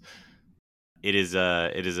is. It is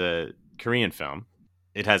a Korean film.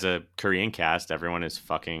 It has a Korean cast. Everyone is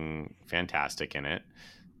fucking fantastic in it.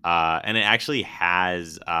 And it actually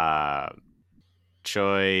has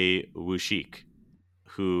Choi Woo-shik,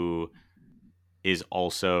 who is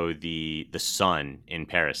also the son in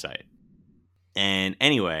Parasite. And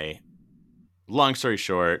anyway, long story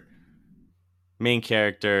short, main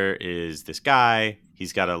character is this guy.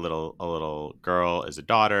 He's got a little girl as a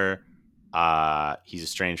daughter. He's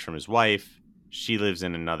estranged from his wife. She lives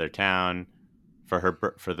in another town.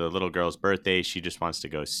 For the little girl's birthday, she just wants to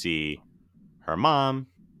go see her mom.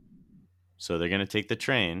 So they're going to take the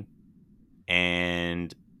train.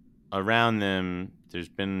 And around them, there's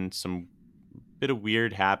been some bit of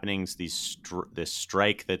weird happenings. This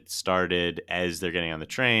strike that started as they're getting on the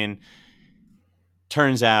train.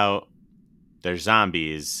 Turns out they're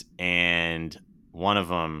zombies, and one of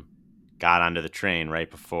them got onto the train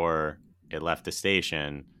right before it left the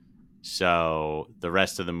station. So the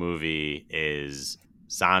rest of the movie is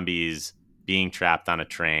zombies being trapped on a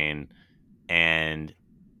train, and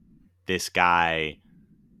this guy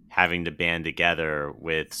having to band together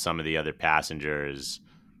with some of the other passengers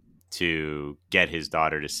to get his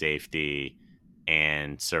daughter to safety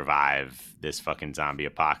and survive this fucking zombie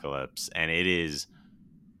apocalypse. And it is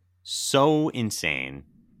so insane,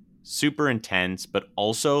 super intense, but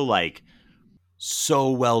also like so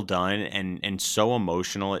well done and so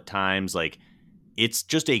emotional at times. Like, it's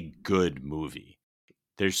just a good movie.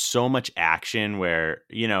 There's so much action where,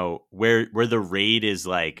 you know, where the raid is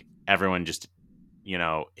like everyone just, you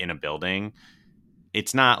know, in a building.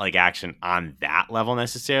 It's not like action on that level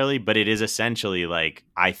necessarily, but it is essentially like,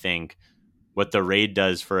 I think, what the raid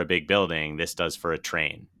does for a big building, this does for a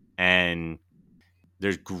train. And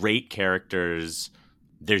there's great characters.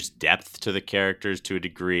 There's depth to the characters to a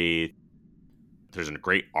degree. There's a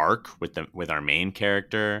great arc with our main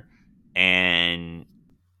character, and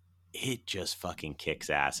it just fucking kicks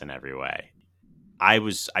ass in every way. I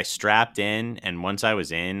strapped in, and once I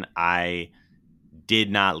was in, I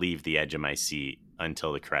did not leave the edge of my seat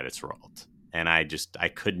until the credits rolled. And I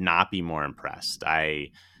could not be more impressed.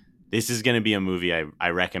 This is going to be a movie I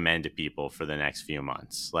recommend to people for the next few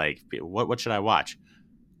months. Like, what should I watch?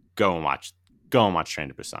 Go and watch Train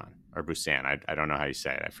to Busan, or Busan. I don't know how you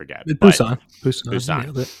say it. I forget. Busan.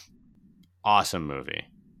 Awesome movie.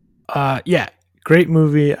 Yeah, great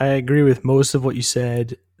movie. I agree with most of what you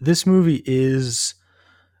said. This movie is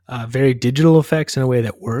very digital effects in a way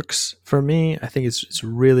that works for me. I think it's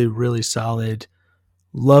really, really solid.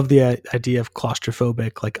 Love the idea of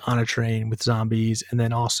claustrophobic, like on a train with zombies, and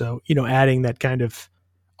then also, adding that kind of,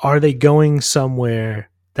 are they going somewhere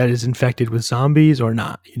that is infected with zombies or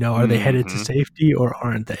not? Are they headed to safety or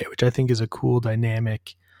aren't they? Which I think is a cool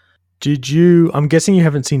dynamic. I'm guessing you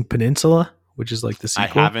haven't seen Peninsula, which is like the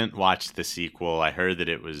sequel? I haven't watched the sequel. I heard that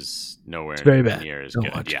it was nowhere near as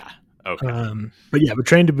good. Watch. Yeah. Okay. But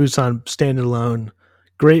Train to Busan, standing alone,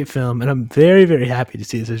 great film, and I'm very, very happy to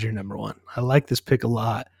see this as your number one. I like this pick a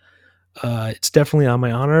lot. It's definitely on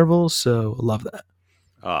my honorables, so I love that.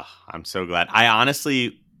 Oh, I'm so glad.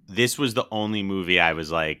 This was the only movie I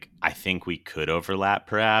was like, I think we could overlap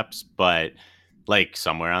perhaps, but like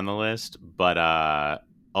somewhere on the list. But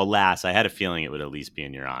alas, I had a feeling it would at least be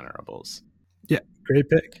in your honorables. Yeah, great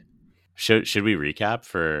pick. Should we recap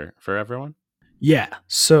for everyone? Yeah,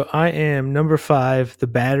 so I am number 5, The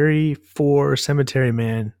Battery, 4, Cemetery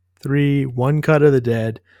Man, 3, One Cut of the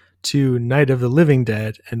Dead, 2, Night of the Living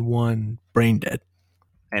Dead, and 1, Brain Dead.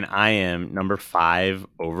 And I am number 5,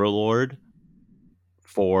 Overlord,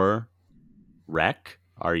 4, Wreck,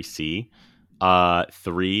 REC,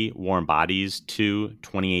 3, Warm Bodies, 2,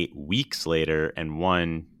 28 Weeks Later, and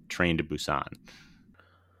 1, Train to Busan.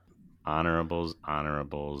 Honorables.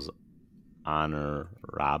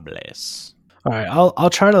 All right,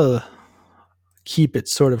 I'll try to keep it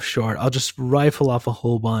sort of short. I'll just rifle off a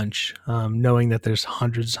whole bunch, knowing that there's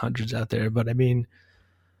hundreds out there. But I mean,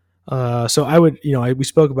 so I would, we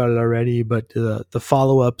spoke about it already, but the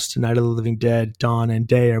follow-ups to Night of the Living Dead, Dawn and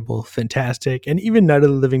Day, are both fantastic. And even Night of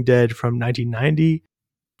the Living Dead from 1990,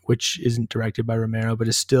 which isn't directed by Romero, but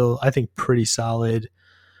is still, I think, pretty solid.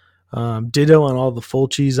 Ditto on all the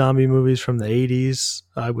Fulci zombie movies from the 80s.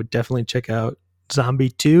 I would definitely check out Zombie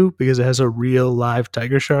 2 because it has a real live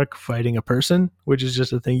tiger shark fighting a person, which is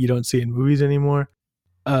just a thing you don't see in movies anymore.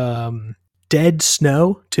 Dead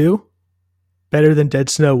Snow 2, better than Dead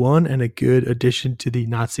Snow 1 and a good addition to the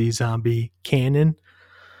Nazi zombie canon.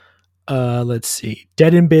 Let's see,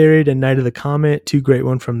 Dead and Buried and Night of the Comet, 2 great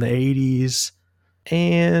ones from the 80s.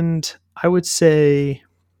 And I would say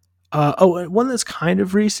one that's kind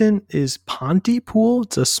of recent is Pontypool.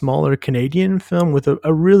 It's a smaller Canadian film with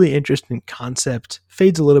a really interesting concept.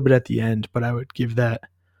 Fades a little bit at the end, but I would give that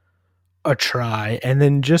a try. And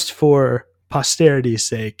then just for posterity's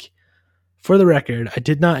sake, for the record, I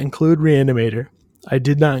did not include Reanimator. I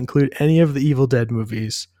did not include any of the Evil Dead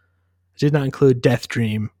movies. I did not include Death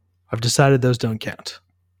Dream. I've decided those don't count.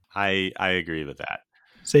 I agree with that.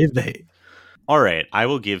 Save the hate. All right, I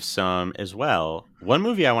will give some as well. One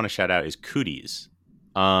movie I want to shout out is Cooties.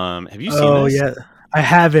 Have you seen this? Oh, yeah. I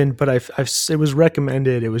haven't, but it was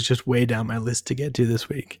recommended. It was just way down my list to get to this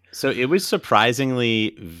week. So it was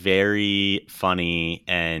surprisingly very funny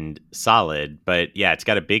and solid. But yeah, it's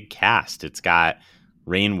got a big cast. It's got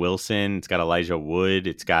Rainn Wilson. It's got Elijah Wood.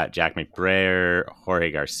 It's got Jack McBrayer,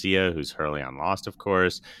 Jorge Garcia, who's Hurley on Lost, of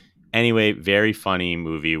course. Anyway, very funny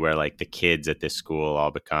movie where like the kids at this school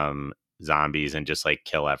all become zombies and just like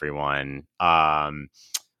kill everyone. I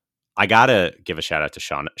gotta give a shout out to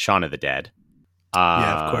Shaun of the Dead.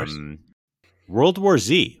 Yeah, of course. World War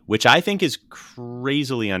Z, which I think is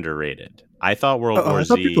crazily underrated. I thought World War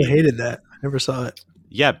Z. I thought people hated that. I never saw it.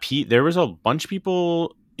 Yeah, Pete. There was a bunch of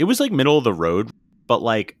people. It was like middle of the road, but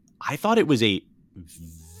like I thought it was a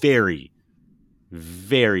very,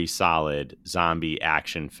 very solid zombie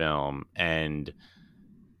action film, and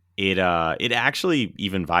it actually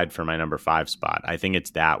even vied for my number 5 spot. I think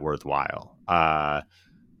it's that worthwhile. I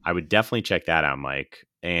would definitely check that out, Mike.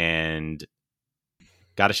 And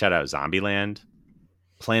got to shout out Zombieland,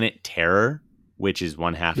 Planet Terror, which is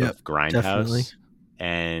one half of Grindhouse. Definitely.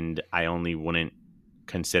 And I only wouldn't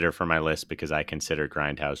consider for my list because I consider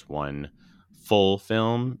Grindhouse one full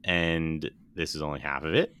film, and this is only half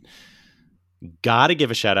of it. Gotta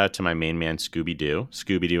give a shout out to my main man,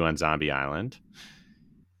 Scooby-Doo on Zombie Island.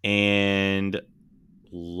 And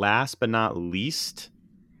last but not least,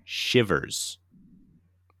 Shivers.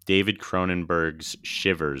 David Cronenberg's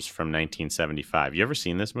Shivers from 1975. You ever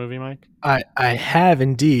seen this movie, Mike? I have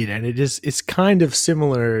indeed, and it's kind of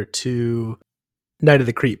similar to Night of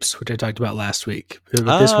the Creeps, which I talked about last week.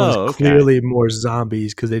 But this one's clearly more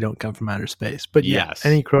zombies because they don't come from outer space. But yes,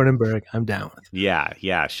 any Cronenberg, I'm down with.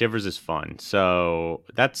 Yeah, Shivers is fun. So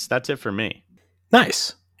that's it for me.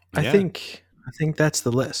 Nice. Yeah. I think that's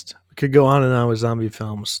the list. We could go on and on with zombie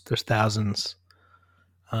films. There's thousands.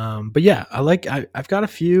 But yeah, I've got a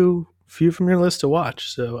few from your list to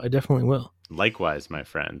watch, so I definitely will. Likewise, my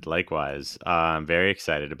friend. Likewise. I'm very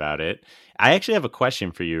excited about it. I actually have a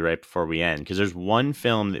question for you right before we end, because there's one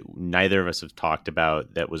film that neither of us have talked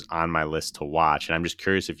about that was on my list to watch, and I'm just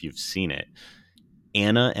curious if you've seen it.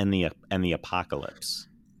 Anna and the Apocalypse.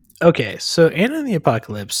 Okay, so Anna and the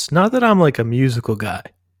Apocalypse, not that I'm like a musical guy,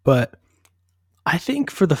 but I think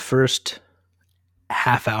for the first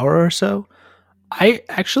half hour or so, I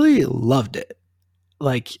actually loved it.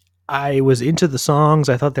 Like, I was into the songs.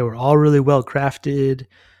 I thought they were all really well crafted.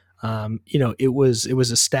 It was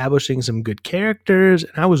establishing some good characters,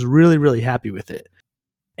 and I was really, really happy with it.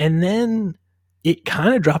 And then it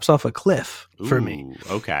kind of drops off a cliff for me.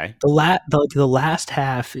 Okay. The last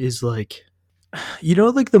half is like,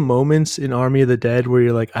 like the moments in Army of the Dead where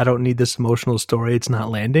you're like, I don't need this emotional story. It's not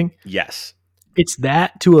landing. Yes. It's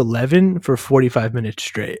that to 11 for 45 minutes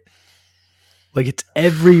straight. Like, it's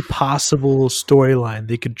every possible storyline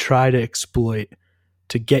they could try to exploit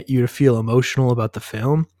to get you to feel emotional about the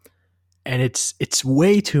film. And it's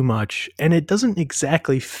way too much. And it doesn't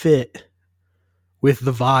exactly fit with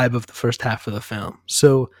the vibe of the first half of the film.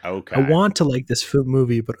 So I want to like this film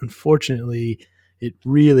movie, but unfortunately, it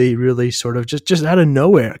really, really sort of just out of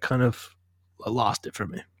nowhere kind of lost it for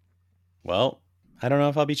me. Well, I don't know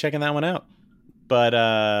if I'll be checking that one out,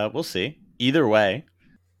 but we'll see. Either way,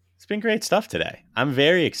 it's been great stuff today. I'm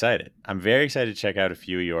very excited. To check out a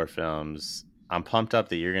few of your films. I'm pumped up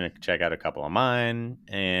that you're going to check out a couple of mine.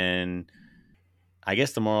 And I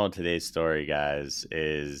guess the moral of today's story, guys,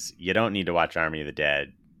 is you don't need to watch Army of the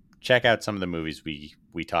Dead. Check out some of the movies we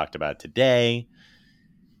talked about today.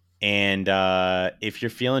 And if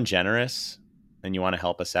you're feeling generous and you want to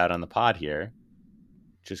help us out on the pod here,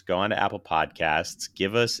 just go on to Apple Podcasts,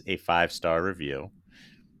 give us a 5-star review.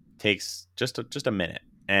 Takes just a minute.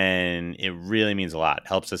 And it really means a lot.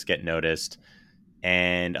 Helps us get noticed.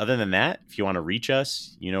 And other than that, if you want to reach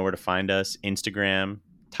us, you know where to find us. Instagram,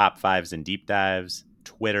 Top Fives and Deep Dives.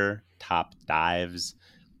 Twitter, Top Dives.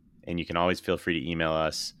 And you can always feel free to email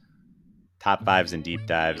us,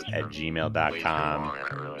 topfivesanddeepdives@gmail.com.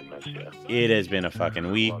 It has been a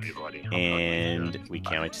fucking week, and we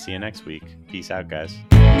can't wait to see you next week. Peace out, guys.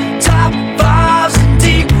 Top fives and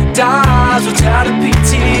deep dives without a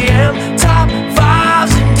PTM. Top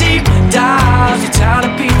fives and deep dives without a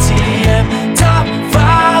PTM. Top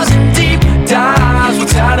fives and deep dives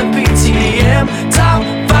without a PTM. Top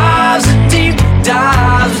fives and deep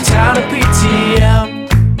dives without a PTM.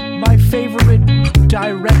 My favorite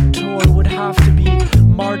director would have to be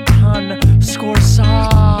Martin Scorsese,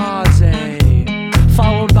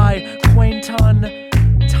 followed by Quentin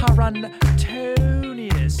Tarantino.